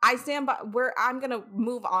I stand by where I'm going to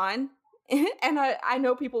move on. And I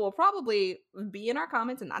know people will probably be in our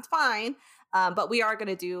comments, and that's fine. But we are going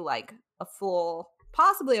to do like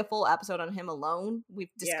possibly a full episode on him alone.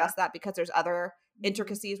 We've discussed that because there's other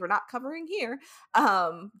intricacies we're not covering here,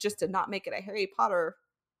 just to not make it a Harry Potter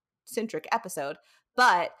centric episode.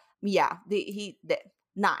 But yeah, the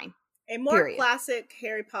 9. A more classic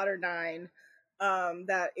Harry Potter 9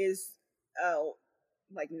 that is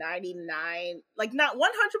like 99, like not 100%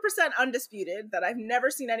 undisputed, that I've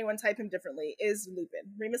never seen anyone type him differently, is Lupin.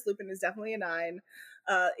 Remus Lupin is definitely a 9.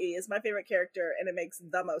 He is my favorite character, and it makes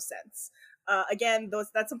the most sense. Again,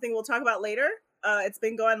 that's something we'll talk about later. It's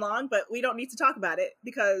been going long, but we don't need to talk about it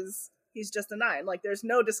because he's just a 9. Like, there's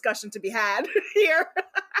no discussion to be had here.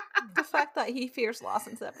 The fact that he fears loss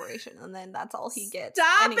and separation, and then that's all he gets.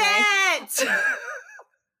 Stop it! Sorry.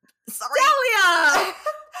 Delia!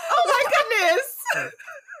 Oh my goodness!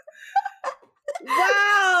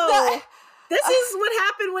 Wow! This is what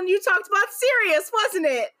happened when you talked about Sirius, wasn't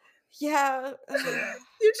it? Yeah.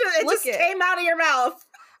 It just came out of your mouth.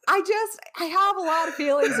 I have a lot of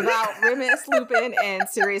feelings about Remus Lupin and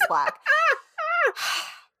Sirius Black.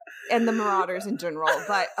 And the Marauders in general,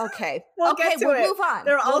 but okay. We'll move on.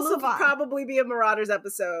 There'll also probably be a Marauders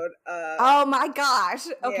episode. Oh my gosh.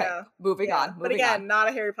 Okay, yeah. Moving on. But again, not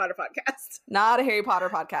a Harry Potter podcast. Not a Harry Potter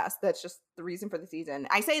podcast. That's just the reason for the season.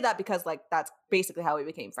 I say that because like that's basically how we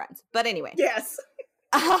became friends. But anyway. Yes.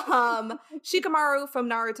 Shikamaru from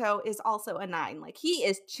Naruto is also a 9. Like he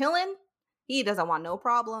is chilling. He doesn't want no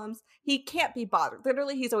problems. He can't be bothered.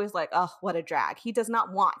 Literally, he's always like, oh, what a drag. He does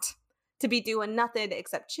not want to be doing nothing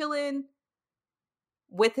except chilling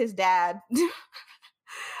with his dad,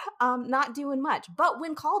 not doing much. But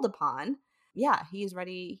when called upon, yeah, he's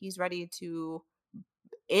ready to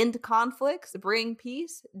end conflicts, bring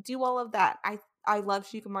peace, do all of that. I love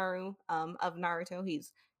Shikamaru of Naruto.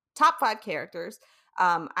 He's top 5 characters.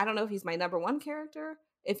 I don't know if he's my number 1 character.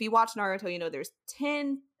 If you watch Naruto, you know there's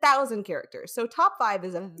 10,000 characters. So top 5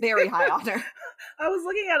 is a very high honor. I was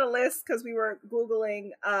looking at a list because we were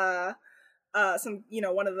Googling some,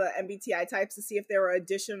 one of the MBTI types to see if there were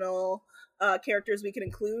additional characters we could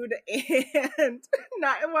include, and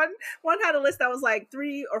not one had a list that was like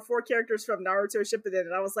 3 or 4 characters from Naruto Shippuden,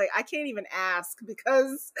 and I was like, I can't even ask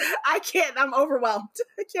because I'm overwhelmed.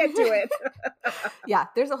 I can't do it. Yeah,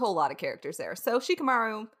 there's a whole lot of characters there. So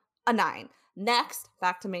Shikamaru, a 9. Next,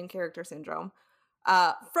 back to main character syndrome.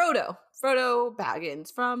 Frodo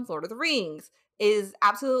Baggins from Lord of the Rings is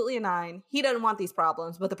absolutely a 9. He doesn't want these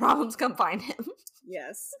problems, but the problems come find him.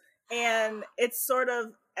 Yes. And it's sort of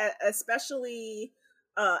especially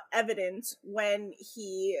evident when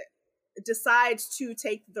he decides to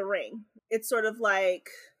take the ring. It's sort of like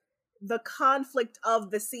the conflict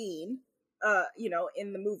of the scene,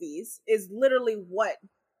 in the movies is literally what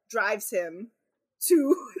drives him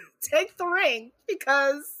to take the ring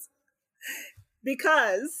because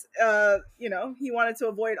he wanted to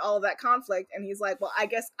avoid all of that conflict, and he's like, well, I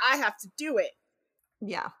guess I have to do it.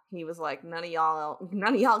 Yeah, he was like, none of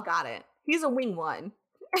y'all got it. He's a wing 1.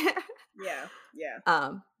 Yeah.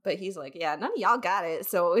 But he's like, yeah, none of y'all got it,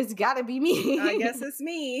 so it's gotta be me. I guess it's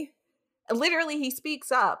me. Literally, he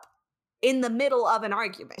speaks up in the middle of an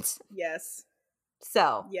argument. Yes.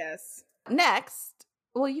 So yes. Next,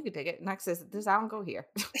 well, you can take it. Next is this. I don't go here.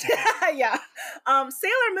 Yeah.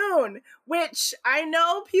 Sailor Moon, which I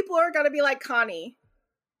know people are gonna be like, Connie,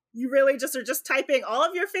 you really just are just typing all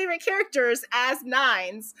of your favorite characters as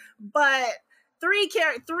 9s, but three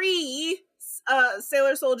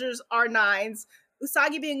Sailor Soldiers are 9s.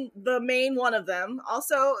 Usagi being the main one of them.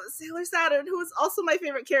 Also, Sailor Saturn, who is also my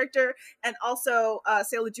favorite character, and also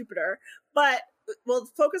Sailor Jupiter. But we'll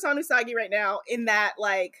focus on Usagi right now in that,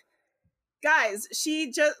 like, guys,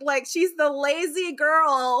 she's the lazy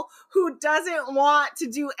girl who doesn't want to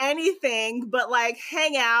do anything but like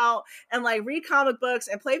hang out and like read comic books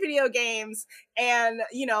and play video games, and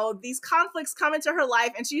these conflicts come into her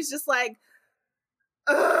life and she's just like,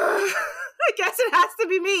 I guess it has to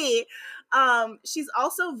be me. She's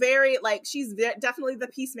also very definitely the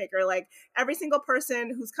peacemaker. Like, every single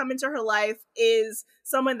person who's come into her life is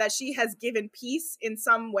someone that she has given peace in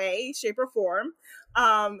some way, shape, or form.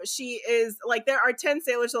 She is like, there are 10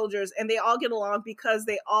 Sailor Soldiers and they all get along because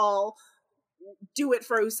they all do it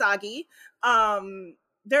for Usagi.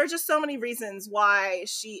 There are just so many reasons why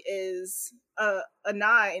she is a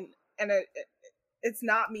 9, and it's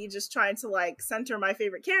not me just trying to like center my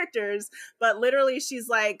favorite characters, but literally she's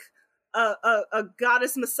like a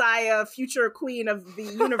goddess messiah, future queen of the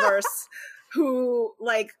universe who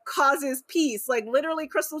like causes peace. Like, literally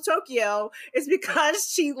Crystal Tokyo is because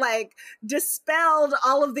she like dispelled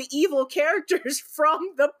all of the evil characters from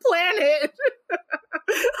the planet.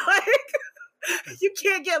 Like, you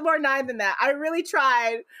can't get more 9 than that. I really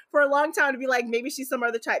tried for a long time to be like, maybe she's some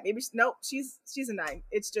other type. Nope, she's a 9.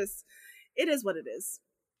 It's just, it is what it is.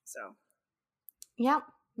 So, yeah,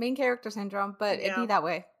 main character syndrome, but yeah. It be that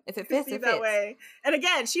way. If it fits, it that fits. way. And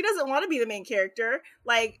again, she doesn't want to be the main character.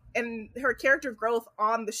 Like, and her character growth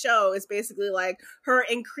on the show is basically like her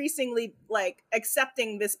increasingly like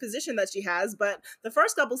accepting this position that she has. But the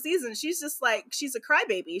first couple seasons, she's just like, she's a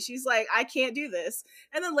crybaby. She's like, I can't do this.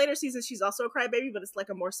 And then later seasons, she's also a crybaby, but it's like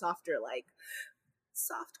a more softer, like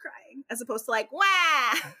soft crying, as opposed to like, wah.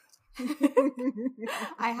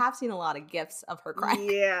 I have seen a lot of gifs of her crying.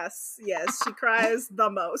 Yes, she cries the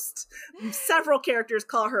most. Several characters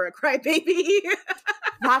call her a crybaby.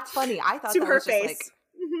 That's funny. I thought to that her was face. just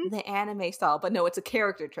like the anime style, but no, it's a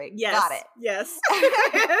character trait. Yes, got it. Yes.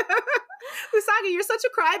 Usagi, you're such a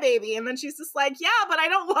crybaby, and then she's just like, yeah, but I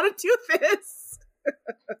don't want to do this.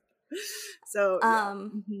 So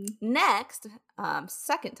next,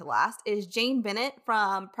 second to last is Jane Bennett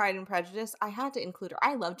from Pride and Prejudice. I had to include her.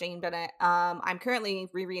 I love Jane Bennett. I'm currently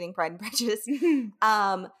rereading Pride and Prejudice.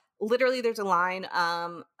 Literally, there's a line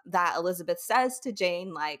that Elizabeth says to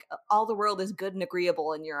Jane, like, all the world is good and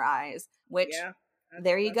agreeable in your eyes, which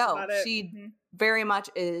there you go. She very much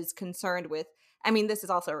is concerned with, I mean, this is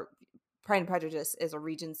also, Pride and Prejudice is a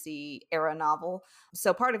Regency era novel.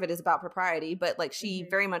 So part of it is about propriety, but like she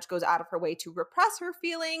very much goes out of her way to repress her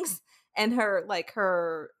feelings and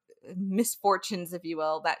her misfortunes, if you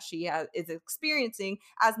will, that she is experiencing,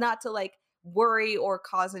 as not to like worry or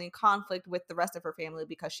cause any conflict with the rest of her family,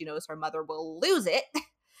 because she knows her mother will lose it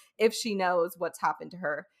if she knows what's happened to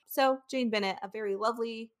her. So Jane Bennett, a very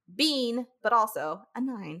lovely being, but also a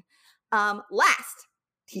 9. Last.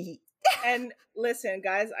 And listen,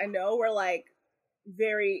 guys, I know we're like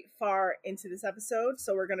very far into this episode,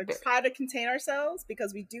 so we're going to try to contain ourselves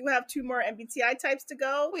because we do have 2 more MBTI types to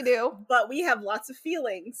go. We do. But we have lots of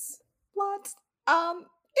feelings. Lots.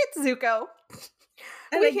 It's Zuko.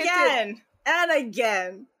 And again,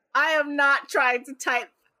 I am not trying to type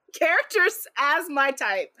characters as my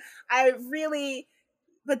type.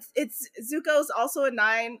 But Zuko's also a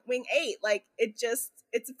 9, wing 8. Like, it's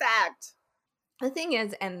a fact. The thing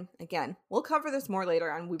is, and again, we'll cover this more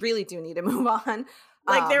later on. We really do need to move on.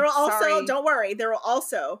 Like, there will also, don't worry, there will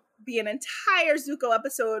also be an entire Zuko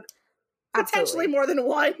episode, potentially more than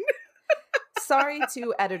one. Sorry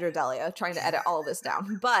to editor Delia, trying to edit all of this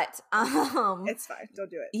down, but it's fine. Don't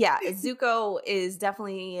do it. Yeah, Zuko is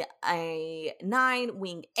definitely a 9,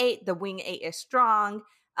 wing 8. The wing 8 is strong.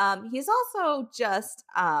 He's also just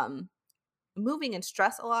moving in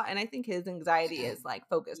stress a lot, and I think his anxiety is like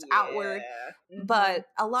focused outward. Mm-hmm. But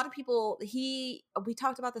a lot of people, we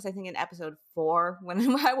talked about this, I think, in episode 4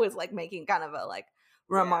 when I was like making kind of a like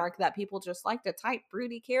remark that people just like to type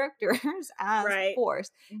broody characters as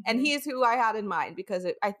force. Mm-hmm. And he is who I had in mind, because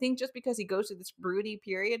I think just because he goes through this broody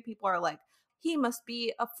period, people are like, he must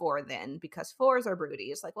be a 4 then, because 4s are broody.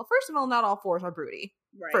 It's like, well, first of all, not all 4s are broody.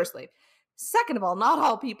 Right. Firstly. Second of all, not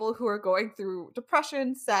all people who are going through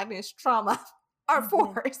depression, sadness, trauma are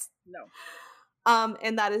 4s. No.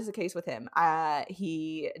 And that is the case with him.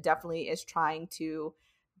 He definitely is trying to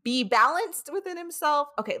be balanced within himself.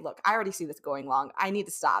 Okay, look, I already see this going long. I need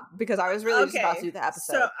to stop because I was really just about to do the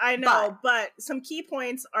episode. So I know, but some key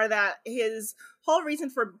points are that his whole reason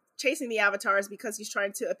for chasing the Avatar is because he's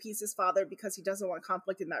trying to appease his father, because he doesn't want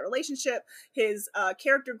conflict in that relationship. His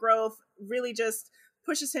character growth really just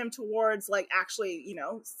pushes him towards like actually, you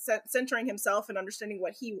know, centering himself and understanding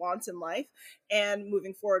what he wants in life and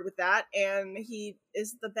moving forward with that. And he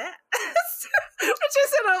is the best, which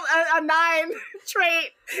isn't a 9 trait.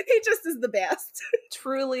 He just is the best.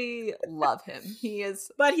 Truly love him. He is,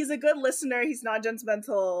 but he's a good listener. He's not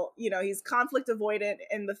judgmental. You know, he's conflict avoidant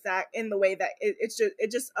in the way that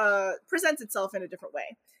it just presents itself in a different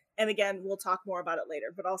way. And again, we'll talk more about it later.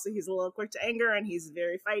 But also, he's a little quick to anger, and he's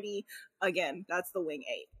very fighty. Again, that's the wing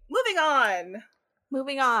 8.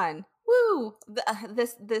 Moving on. Woo!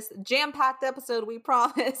 This jam-packed episode we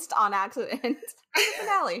promised on accident.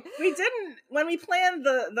 Finale. We didn't, when we planned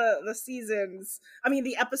the seasons. I mean,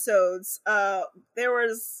 the episodes.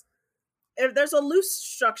 There's a loose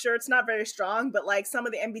structure. It's not very strong, but like some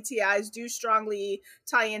of the MBTIs do strongly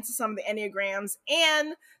tie into some of the Enneagrams.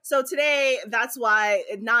 And so today, that's why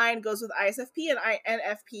 9 goes with ISFP and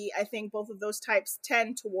INFP. I think both of those types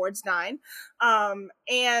tend towards 9.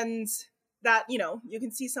 And that, you know, you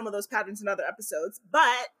can see some of those patterns in other episodes,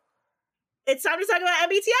 but it's time to talk about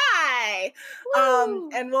MBTI.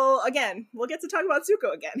 And we'll get to talk about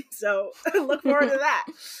Zuko again. So look forward to that.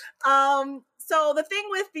 So the thing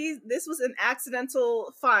with this was an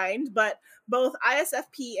accidental find, but both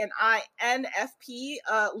ISFP and INFP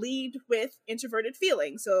lead with introverted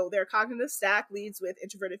feeling. So their cognitive stack leads with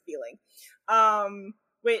introverted feeling,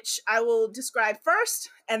 which I will describe first,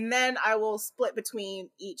 and then I will split between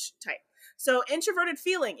each type. So introverted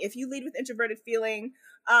feeling, if you lead with introverted feeling,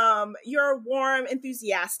 you're warm,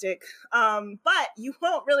 enthusiastic, but you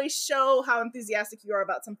won't really show how enthusiastic you are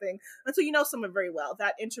about something until you know someone very well.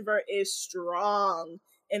 That introvert is strong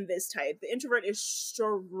in this type. The introvert is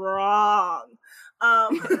strong.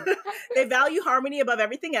 They value harmony above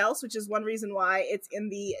everything else, which is one reason why it's in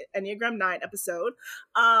the Enneagram 9 episode.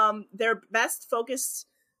 They're best focused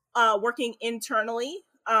working internally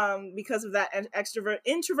because of that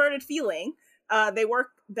introverted feeling. They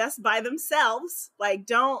work best by themselves. Like,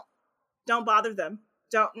 don't bother them.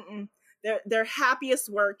 Their happiest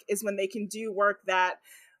work is when they can do work that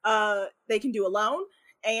they can do alone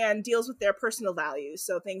and deals with their personal values.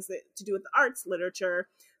 So things that to do with the arts, literature,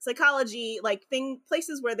 psychology, like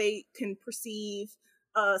places where they can perceive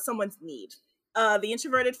someone's need. The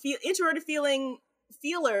introverted feeling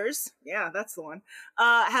feelers, yeah, that's the one,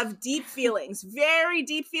 have deep feelings, very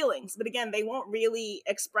deep feelings, but again, they won't really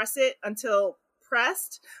express it until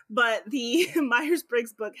pressed. But the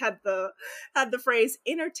Myers-Briggs book had the phrase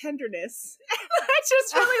inner tenderness. I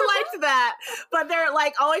just really liked that. But they're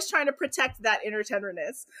like always trying to protect that inner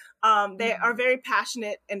tenderness. They are very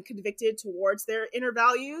passionate and convicted towards their inner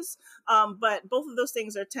values, but both of those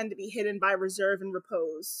things tend to be hidden by reserve and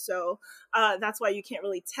repose. So that's why you can't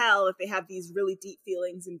really tell if they have these really deep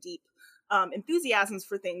feelings and deep enthusiasms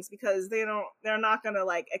for things, because they're not going to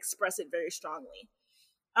like express it very strongly.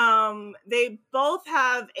 They both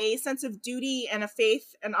have a sense of duty and a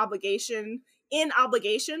faith and obligation in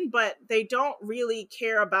obligation, but they don't really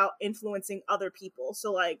care about influencing other people.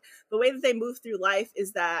 So like the way that they move through life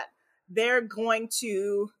is that they're going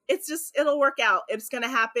to, it'll work out. It's going to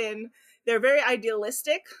happen. They're very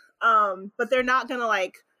idealistic, but they're not going to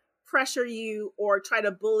like pressure you or try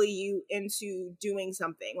to bully you into doing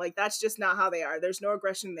something. Like that's just not how they are. There's no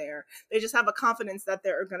aggression there. They just have a confidence that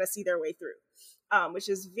they're going to see their way through, which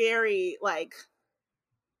is very like,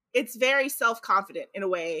 it's very self-confident in a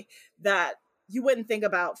way that you wouldn't think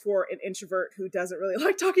about for an introvert who doesn't really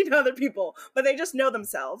like talking to other people, but they just know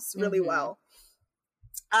themselves really well.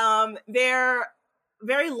 They're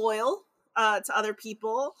very loyal to other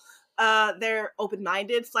people. They're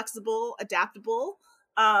open-minded, flexible, adaptable.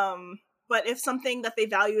 But if something that they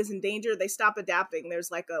value is in danger, they stop adapting.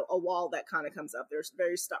 There's like a wall that kind of comes up. They're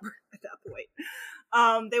very stubborn at that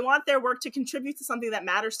point. They want their work to contribute to something that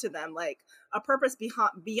matters to them, like a purpose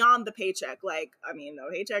beyond the paycheck. Like, I mean, the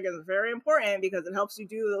paycheck is very important because it helps you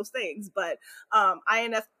do those things. But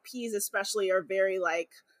INFPs especially are very like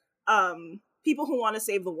people who want to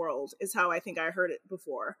save the world is how I think I heard it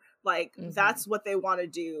before. Like that's what they want to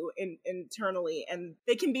do internally, and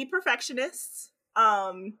they can be perfectionists.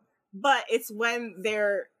 But it's when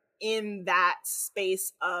they're in that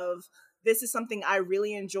space of this is something I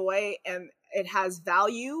really enjoy and it has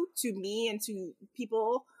value to me and to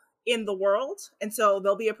people in the world. And so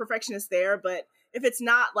there'll be a perfectionist there. But if it's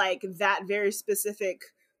not like that very specific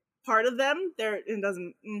part of them, it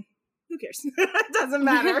doesn't, who cares? It doesn't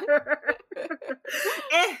matter.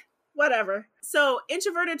 Whatever. So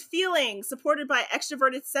introverted feeling supported by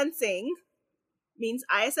extroverted sensing means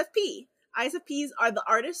ISFP. ISFPs are the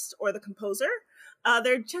artist or the composer.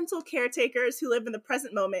 They're gentle caretakers who live in the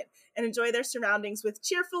present moment and enjoy their surroundings with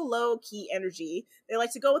cheerful, low-key energy. They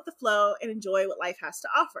like to go with the flow and enjoy what life has to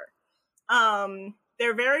offer.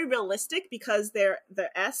 They're very realistic because they're the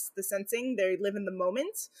sensing. They live in the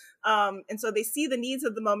moment. And so they see the needs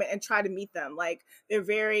of the moment and try to meet them. Like they're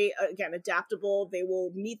very, again, adaptable. They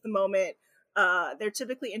will meet the moment. They're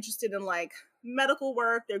typically interested in like medical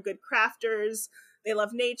work. They're good crafters. They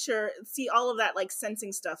love nature, see all of that like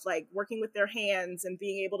sensing stuff, like working with their hands and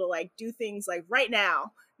being able to like do things like right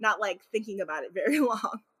now, not like thinking about it very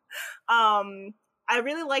long. I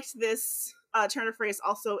really liked this turn of phrase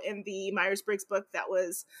also in the Myers-Briggs book that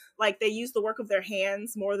was like they use the work of their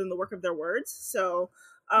hands more than the work of their words. So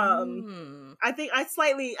I think I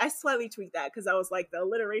slightly tweaked that because I was like the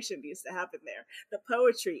alliteration needs to happen there, the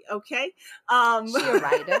poetry, okay. She a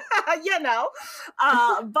writer. You know,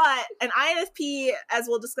 but an INFP, as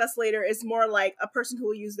we'll discuss later, is more like a person who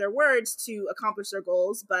will use their words to accomplish their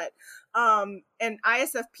goals. But an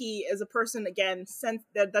ISFP is a person, again,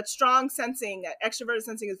 that strong sensing, extroverted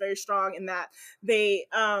sensing is very strong in that they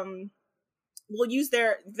will use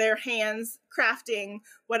their hands, crafting,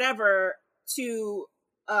 whatever, to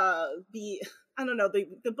be, I don't know,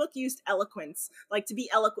 the book used eloquence, like to be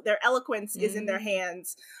eloquent. Their eloquence is in their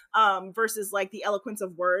hands, versus like the eloquence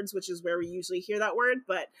of words, which is where we usually hear that word.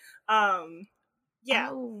 But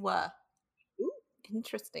yeah. Oh,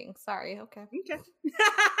 interesting. Sorry. Okay.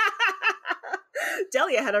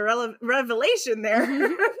 Delia had a revelation there.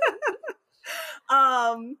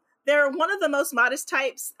 They're one of the most modest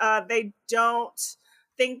types. They don't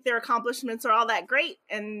think their accomplishments are all that great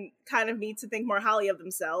and kind of need to think more highly of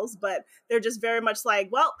themselves, but they're just very much like,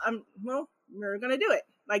 well, we're gonna do it.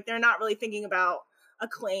 Like they're not really thinking about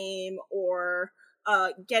acclaim or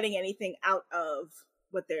getting anything out of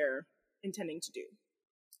what they're intending to do.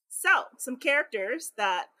 So some characters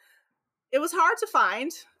that it was hard to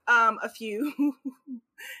find a few.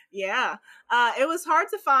 Yeah, it was hard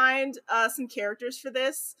to find some characters for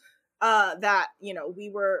this that, you know, we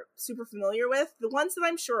were super familiar with. The ones that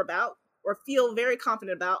I'm sure about or feel very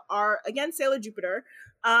confident about are, again, Sailor Jupiter.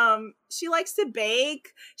 She likes to bake.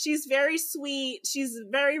 She's very sweet. She's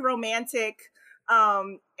very romantic.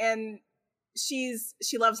 And she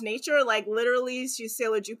loves nature. Like literally she's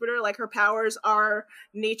Sailor Jupiter. Like her powers are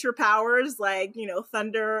nature powers, like, you know,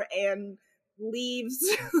 thunder and leaves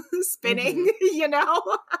spinning, you know?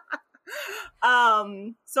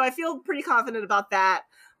 So I feel pretty confident about that.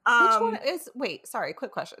 Which one is, wait, sorry,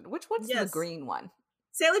 quick question. Which one's the green one?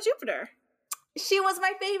 Sailor Jupiter. She was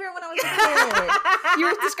my favorite when I was a kid. You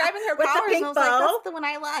were describing her powers and I was like, that's the one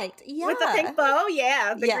I liked. Yeah. With the pink bow,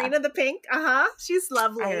 yeah. The green and the pink. She's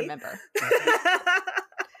lovely. I remember.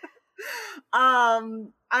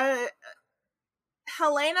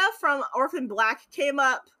 Helena from Orphan Black came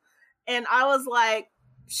up and I was like,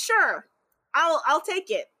 sure, I'll take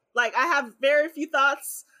it. Like I have very few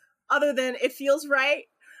thoughts other than it feels right.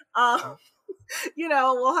 You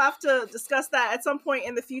know, we'll have to discuss that at some point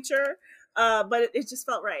in the future. But it just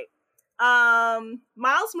felt right.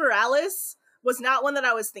 Miles Morales was not one that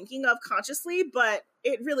I was thinking of consciously, but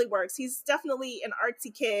it really works. He's definitely an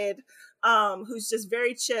artsy kid, who's just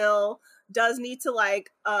very chill, does need to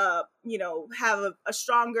like, have a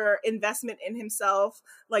stronger investment in himself.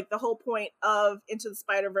 Like the whole point of Into the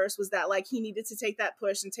Spider-Verse was that like he needed to take that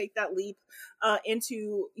push and take that leap,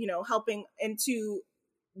 into, helping into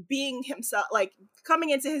being himself, like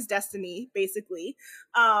coming into his destiny basically,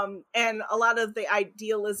 and a lot of the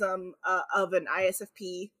idealism of an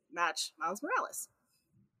ISFP match Miles Morales.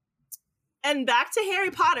 And back to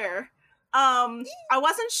Harry Potter, I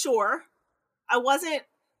wasn't sure, I wasn't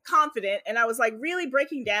confident, and I was like really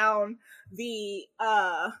breaking down the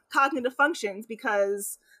cognitive functions,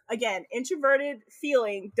 because again, introverted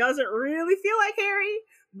feeling doesn't really feel like Harry.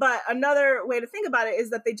 But another way to think about it is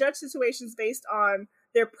that they judge situations based on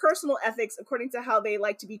their personal ethics according to how they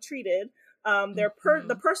like to be treated.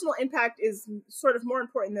 The personal impact is sort of more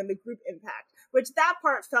important than the group impact, which that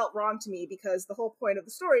part felt wrong to me, because the whole point of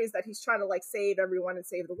the story is that he's trying to like save everyone and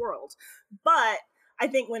save the world. But I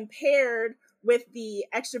think when paired with the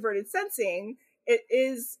extroverted sensing,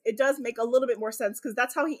 it does make a little bit more sense, because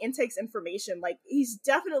that's how he intakes information. Like he's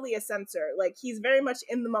definitely a sensor. Like he's very much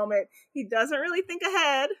in the moment. He doesn't really think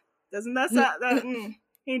ahead. Doesn't that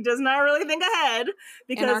he does not really think ahead,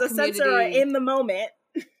 because a sensor are in the moment.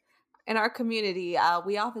 In our community,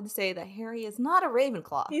 we often say that Harry is not a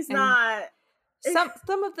Ravenclaw. He's not.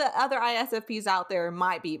 Some of the other ISFPs out there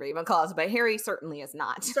might be Ravenclaws, but Harry certainly is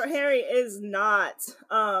not. So Harry is not.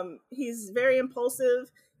 He's very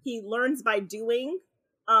impulsive. He learns by doing,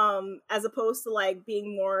 as opposed to like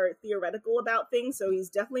being more theoretical about things. So he's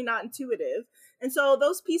definitely not intuitive. And so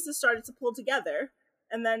those pieces started to pull together.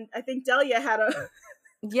 And then I think Delia had a...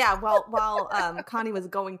 Yeah, well, while Connie was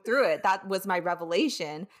going through it, that was my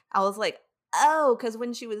revelation. I was like, oh, because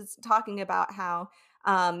when she was talking about how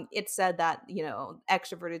it said that,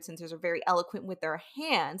 extroverted sensors are very eloquent with their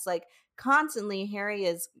hands, like constantly Harry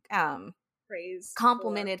is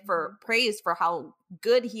complimented for praise for how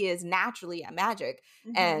good he is naturally at magic.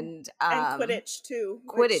 And Quidditch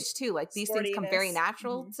too. Like these things come very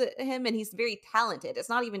natural to him, and he's very talented. It's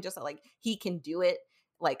not even just that, like he can do it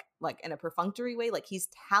like in a perfunctory way. Like he's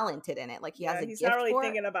talented in it. Like he has a gift for it. He's not really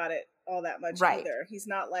thinking about it all that much either. He's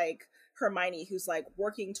not like Hermione, who's like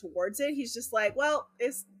working towards it. He's just like, well,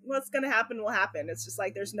 it's what's gonna happen will happen. It's just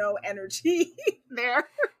like there's no energy there.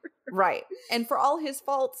 Right. And for all his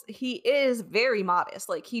faults, he is very modest.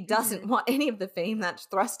 Like he doesn't want any of the fame that's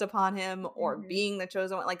thrust upon him or being the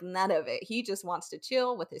chosen one. Like none of it. He just wants to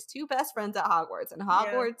chill with his two best friends at Hogwarts. And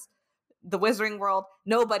Hogwarts, the Wizarding World,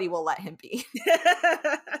 nobody will let him be.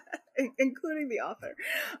 Including the author.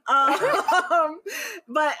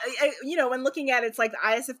 But when looking at it, it's like the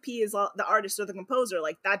ISFP is the artist or the composer.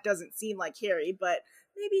 Like that doesn't seem like Harry, but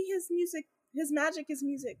maybe his magic is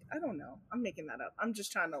music. I don't know. I'm making that up. I'm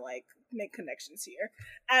just trying to like make connections here,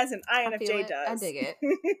 as an INFJ does. I dig it.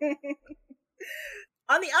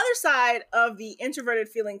 On the other side of the introverted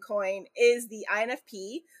feeling coin is the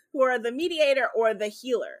INFP, who are the mediator or the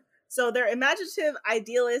healer. So they're imaginative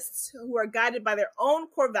idealists who are guided by their own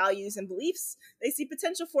core values and beliefs. They see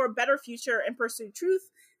potential for a better future and pursue truth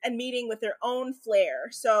and meeting with their own flair.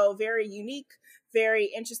 So very unique, very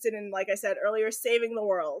interested in, like I said earlier, saving the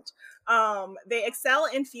world. They excel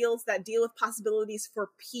in fields that deal with possibilities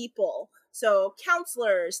for people. So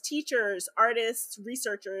counselors, teachers, artists,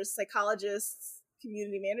 researchers, psychologists,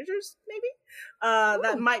 community managers, maybe.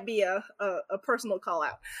 That might be a personal call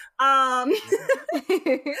out.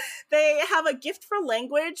 They have a gift for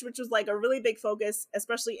language, which was like a really big focus,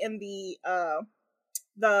 especially in the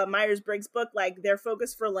Myers-Briggs book. Like their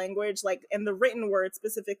focus for language, like in the written word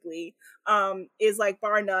specifically, is like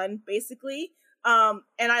bar none, basically. And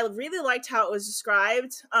I really liked how it was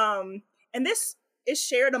described. And this is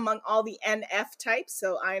shared among all the NF types,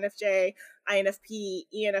 so INFJ, INFP,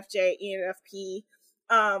 ENFJ, ENFP.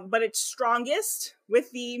 But it's strongest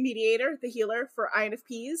with the mediator, the healer for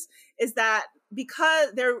INFPs, is that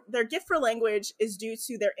because their gift for language is due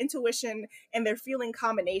to their intuition and their feeling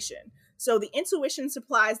combination. So the intuition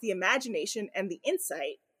supplies the imagination and the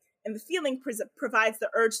insight, and the feeling provides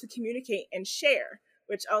the urge to communicate and share,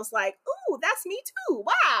 which I was like, ooh, that's me too.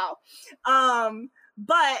 Wow.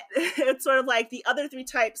 But it's sort of like the other three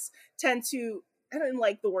types tend to, I didn't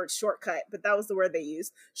like the word shortcut, but that was the word they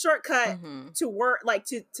used. Shortcut to word, like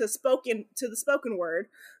to the spoken word,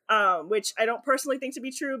 which I don't personally think to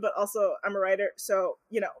be true, but also I'm a writer, so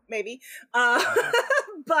maybe.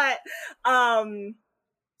 But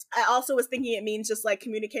I also was thinking it means just like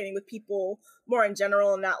communicating with people more in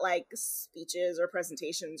general, and not like speeches or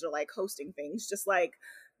presentations or like hosting things, just like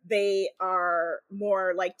they are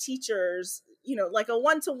more like teachers, you know, like a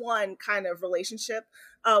one-to-one kind of relationship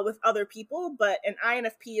with other people. But an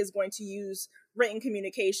INFP is going to use written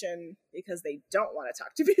communication because they don't want to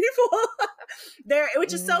talk to people.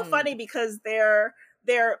 Which is so funny because their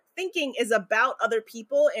thinking is about other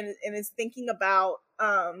people, and is thinking about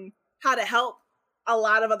how to help a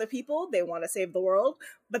lot of other people. They want to save the world,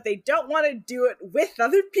 but they don't want to do it with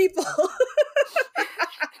other people.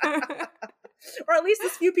 Or at least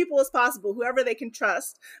as few people as possible, whoever they can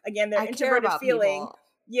trust. Again, their introverted feeling. People.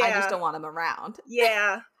 Yeah. I just don't want them around.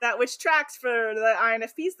 Yeah, that which tracks for the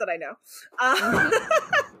INFPs that I know.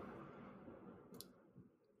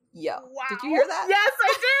 Yo, wow. Did you hear that? Yes,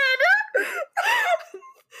 I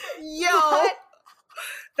did. Yo. What?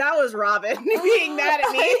 That was Robin being mad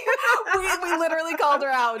at me. we literally called her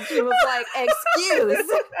out. She was like, excuse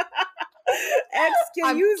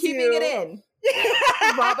I'm keeping it in.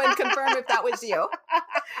 Robin, confirm if that was you.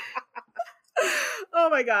 Oh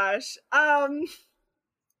my gosh.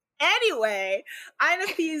 Anyway,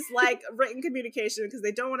 INFPs like written communication because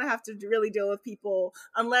they don't want to have to really deal with people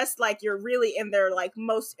unless like you're really in their like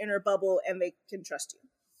most inner bubble and they can trust you.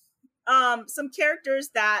 Some characters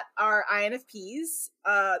that are INFPs,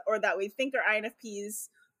 or that we think are INFPs,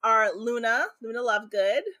 are Luna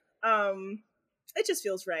Lovegood. It just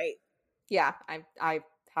feels right. Yeah, I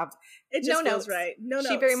have. It just feels right. No notes.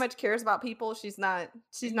 She very much cares about people. She's not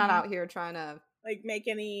out here trying to like make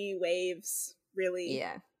any waves, really.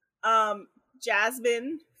 Yeah.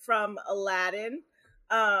 Jasmine from Aladdin.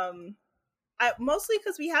 Mostly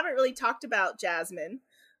because we haven't really talked about Jasmine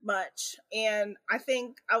much, and I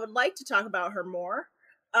think I would like to talk about her more.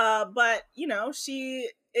 But you know, she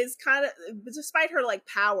is kind of, despite her like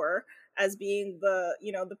power as being the,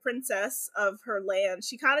 you know, the princess of her land,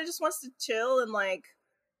 she kind of just wants to chill and like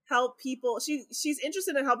help people. She's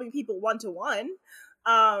interested in helping people one-to-one,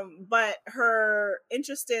 but her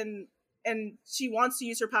interest in, and she wants to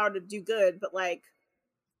use her power to do good, but like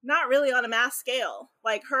not really on a mass scale.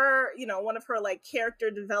 Like her, you know, one of her like character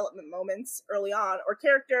development moments early on, or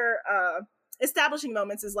character establishing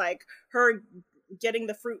moments, is like her getting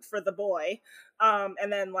the fruit for the boy,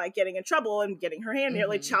 and then like getting in trouble and getting her hand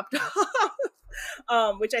nearly chopped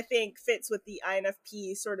off, which I think fits with the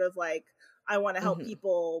INFP sort of like, I want to help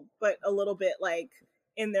people, but a little bit like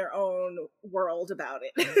in their own world about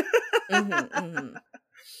it.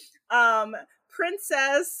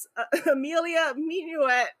 Princess Amelia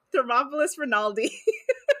Minuet Thermopolis Rinaldi,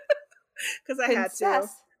 because I had to,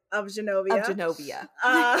 of Genovia.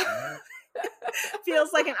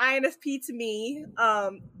 Feels like an INFP to me.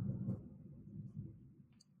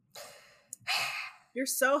 You're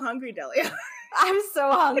so hungry, Delia. I'm so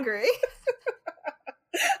hungry.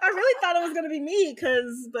 I really thought it was going to be me,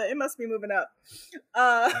 but it must be moving up.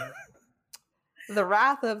 The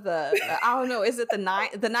wrath of the, I don't know, is it the nine?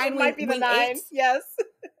 The nine might be the wing nine. eights? Yes.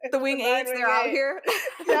 The wing eights, they're out here.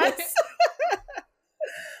 Yes.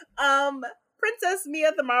 Princess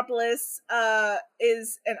Mia Thermopolis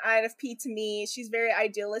is an INFP to me. She's very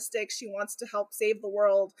idealistic. She wants to help save the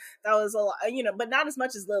world. That was a lot, you know, but not as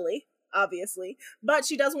much as Lily, obviously. But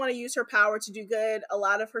she does want to use her power to do good. A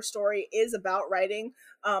lot of her story is about writing.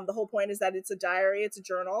 The whole point is that it's a diary, it's a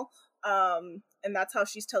journal. And that's how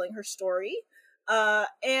she's telling her story.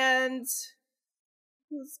 And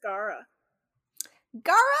who's Gaara?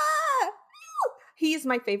 Gaara! He's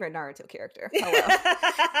my favorite Naruto character. Hello.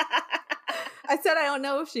 I said I don't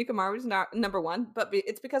know if Shikamaru's number one, but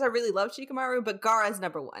it's because I really love Shikamaru, but Gaara's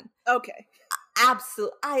number one. Okay.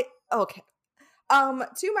 Absolutely. Okay.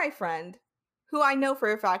 To my friend, who I know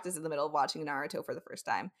for a fact is in the middle of watching Naruto for the first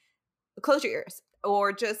time, close your ears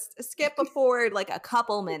or just skip forward like a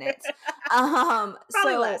couple minutes.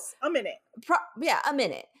 Probably less. A minute. A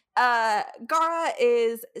minute. Gaara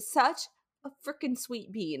is such a freaking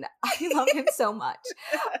sweet bean. I love him so much.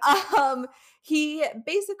 He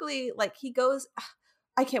basically, like, he goes,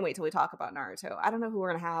 I can't wait till we talk about Naruto. I don't know who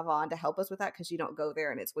we're gonna have on to help us with that, because you don't go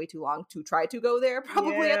there and it's way too long to try to go there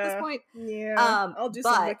probably at this point. Yeah. I'll do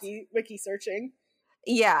some wiki searching.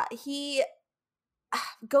 Yeah, he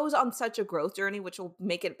goes on such a growth journey, which will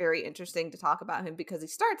make it very interesting to talk about him, because he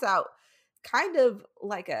starts out kind of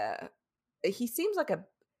like he's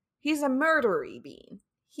a murdery bean.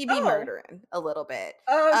 He be murdering a little bit.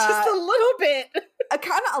 Oh, just a little bit.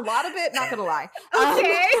 Kind of a lot of it, not gonna lie.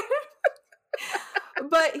 Okay.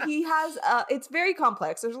 But he has, it's very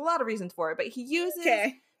complex. There's a lot of reasons for it, but he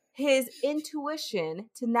uses his intuition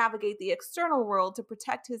to navigate the external world to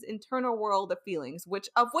protect his internal world of feelings, which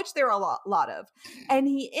there are a lot of. And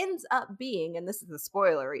he ends up being, and this is the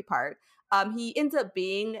spoilery part, he ends up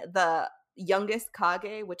being the youngest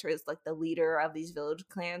Kage, which is like the leader of these village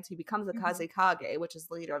clans. He becomes a Kazekage, which is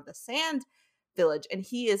the leader of the Sand Village, and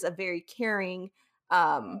he is a very caring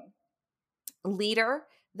leader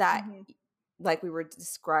that, like we were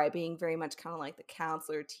describing, very much kind of like the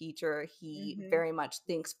counselor teacher. He very much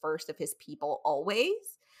thinks first of his people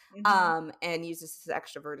always, and uses his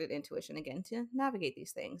extroverted intuition again to navigate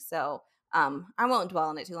these things. So I won't dwell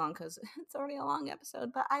on it too long because it's already a long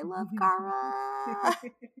episode, but I love Gara.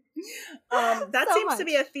 That so seems much. to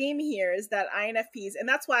be a theme here, is that INFPs, and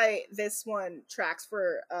that's why this one tracks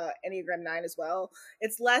for Enneagram 9 as well.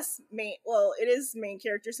 It's less it is main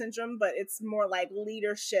character syndrome, but it's more like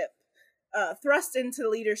leadership, thrust into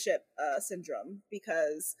leadership syndrome,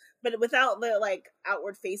 but without the like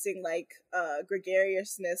outward facing like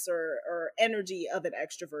gregariousness or energy of an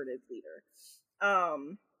extroverted leader.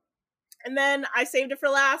 And then I saved it for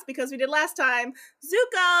last because we did last time.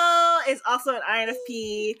 Zuko is also an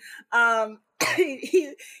INFP.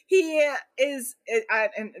 He is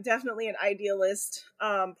definitely an idealist.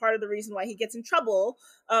 Part of the reason why he gets in trouble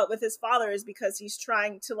with his father is because he's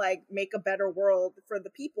trying to like make a better world for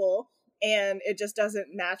the people, and it just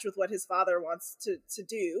doesn't match with what his father wants to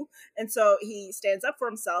do. And so he stands up for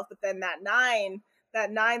himself. But then that nine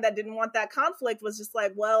that didn't want that conflict was just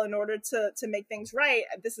like, well, in order to make things right,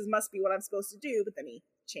 must be what I'm supposed to do. But then he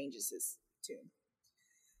changes his tune.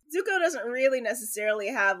 Zuko doesn't really necessarily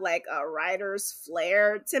have like a writer's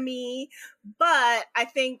flair to me, but I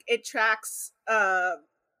think it tracks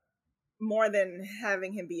more than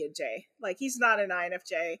having him be a J. Like, he's not an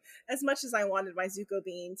INFJ. As much as I wanted my Zuko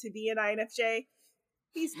Bean to be an INFJ,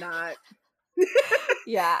 he's not.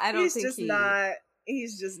 Yeah, I don't think not.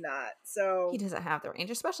 He's just not. So he doesn't have the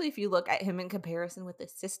range, especially if you look at him in comparison with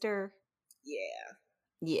his sister.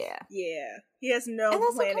 Yeah. He has no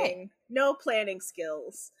planning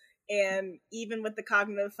skills, and even with the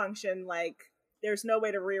cognitive function, like there's no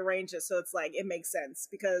way to rearrange it. So it's like it makes sense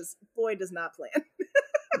because boy does not plan.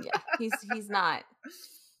 Yeah, he's not.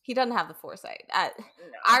 He doesn't have the foresight.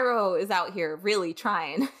 Iroh is out here really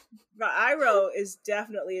trying. But Iroh is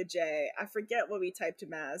definitely a J. I forget what we typed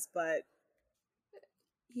him as, but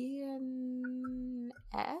ENTJ?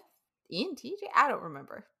 I don't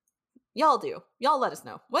remember. Y'all do. Y'all let us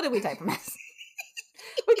know. What did we type him as?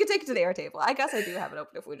 We could take it to the Airtable. I guess I do have it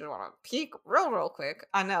open if we just want to peek real quick.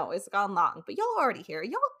 I know it's gone long, but y'all are already here.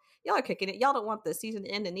 Y'all are kicking it. Y'all don't want the season to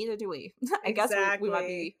end, and neither do we. I guess we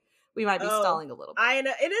might be stalling a little bit.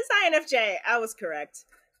 It is INFJ. I was correct,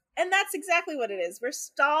 and that's exactly what it is. We're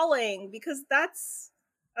stalling because that's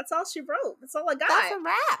all she wrote. That's all I got.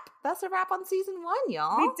 That's a wrap on season 1,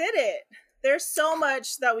 y'all. We did it. There's so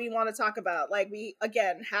much that we want to talk about. Like, we,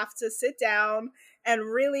 again, have to sit down and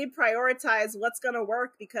really prioritize what's going to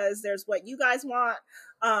work, because there's what you guys want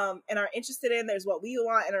and are interested in. There's what we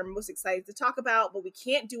want and are most excited to talk about, but we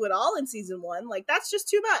can't do it all in season 1. Like, that's just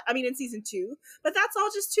too much. I mean, in season 2, but that's all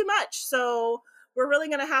just too much. So we're really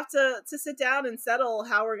going to have to sit down and settle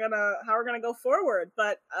how we're going to go forward.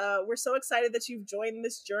 But we're so excited that you've joined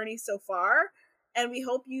this journey so far, and we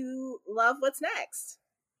hope you love what's next.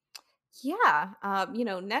 Yeah.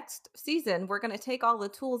 Next season, we're going to take all the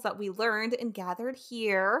tools that we learned and gathered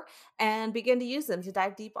here and begin to use them to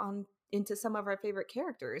dive deep into some of our favorite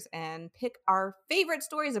characters and pick our favorite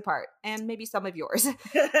stories apart, and maybe some of yours.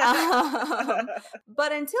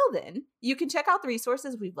 But until then, you can check out the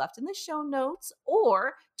resources we've left in the show notes,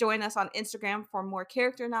 or join us on Instagram for more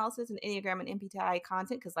character analysis and Enneagram and MBTI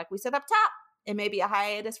content, because like we said up top, it may be a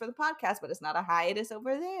hiatus for the podcast, but it's not a hiatus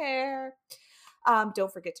over there.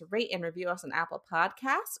 Don't forget to rate and review us on Apple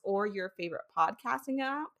Podcasts or your favorite podcasting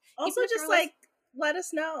app. Also, just let us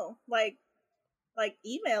know, like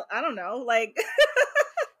email. I don't know,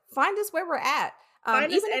 find us where we're at.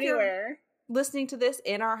 Find us anywhere. Listening to this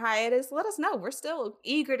in our hiatus, let us know. We're still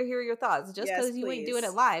eager to hear your thoughts. Just because you ain't doing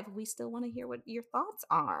it live, we still want to hear what your thoughts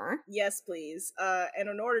are. Yes, please. And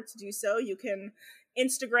in order to do so, you can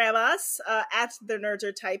Instagram us at The Nerds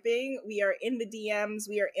Are Typing. We are in the DMs.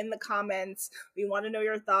 We are in the comments. We want to know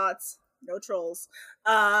your thoughts. No trolls.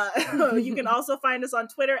 You can also find us on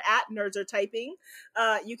Twitter at Nerds Are Typing.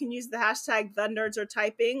 You can use the hashtag The Nerds Are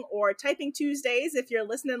Typing, or Typing Tuesdays if you're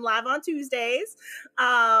listening live on Tuesdays.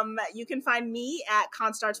 You can find me at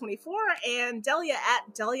Constar24 and Delia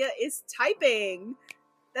at Delia is Typing.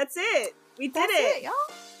 That's it. We did it, y'all.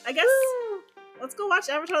 I guess. Let's go watch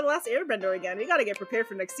Avatar: The Last Airbender again. We got to get prepared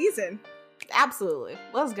for next season. Absolutely.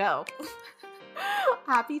 Let's go.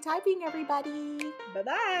 Happy typing, everybody.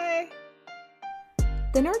 Bye-bye.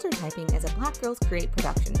 The Nerds Are Typing is a Black Girls Create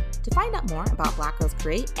production. To find out more about Black Girls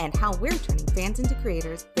Create and how we're turning fans into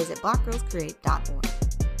creators, visit blackgirlscreate.org.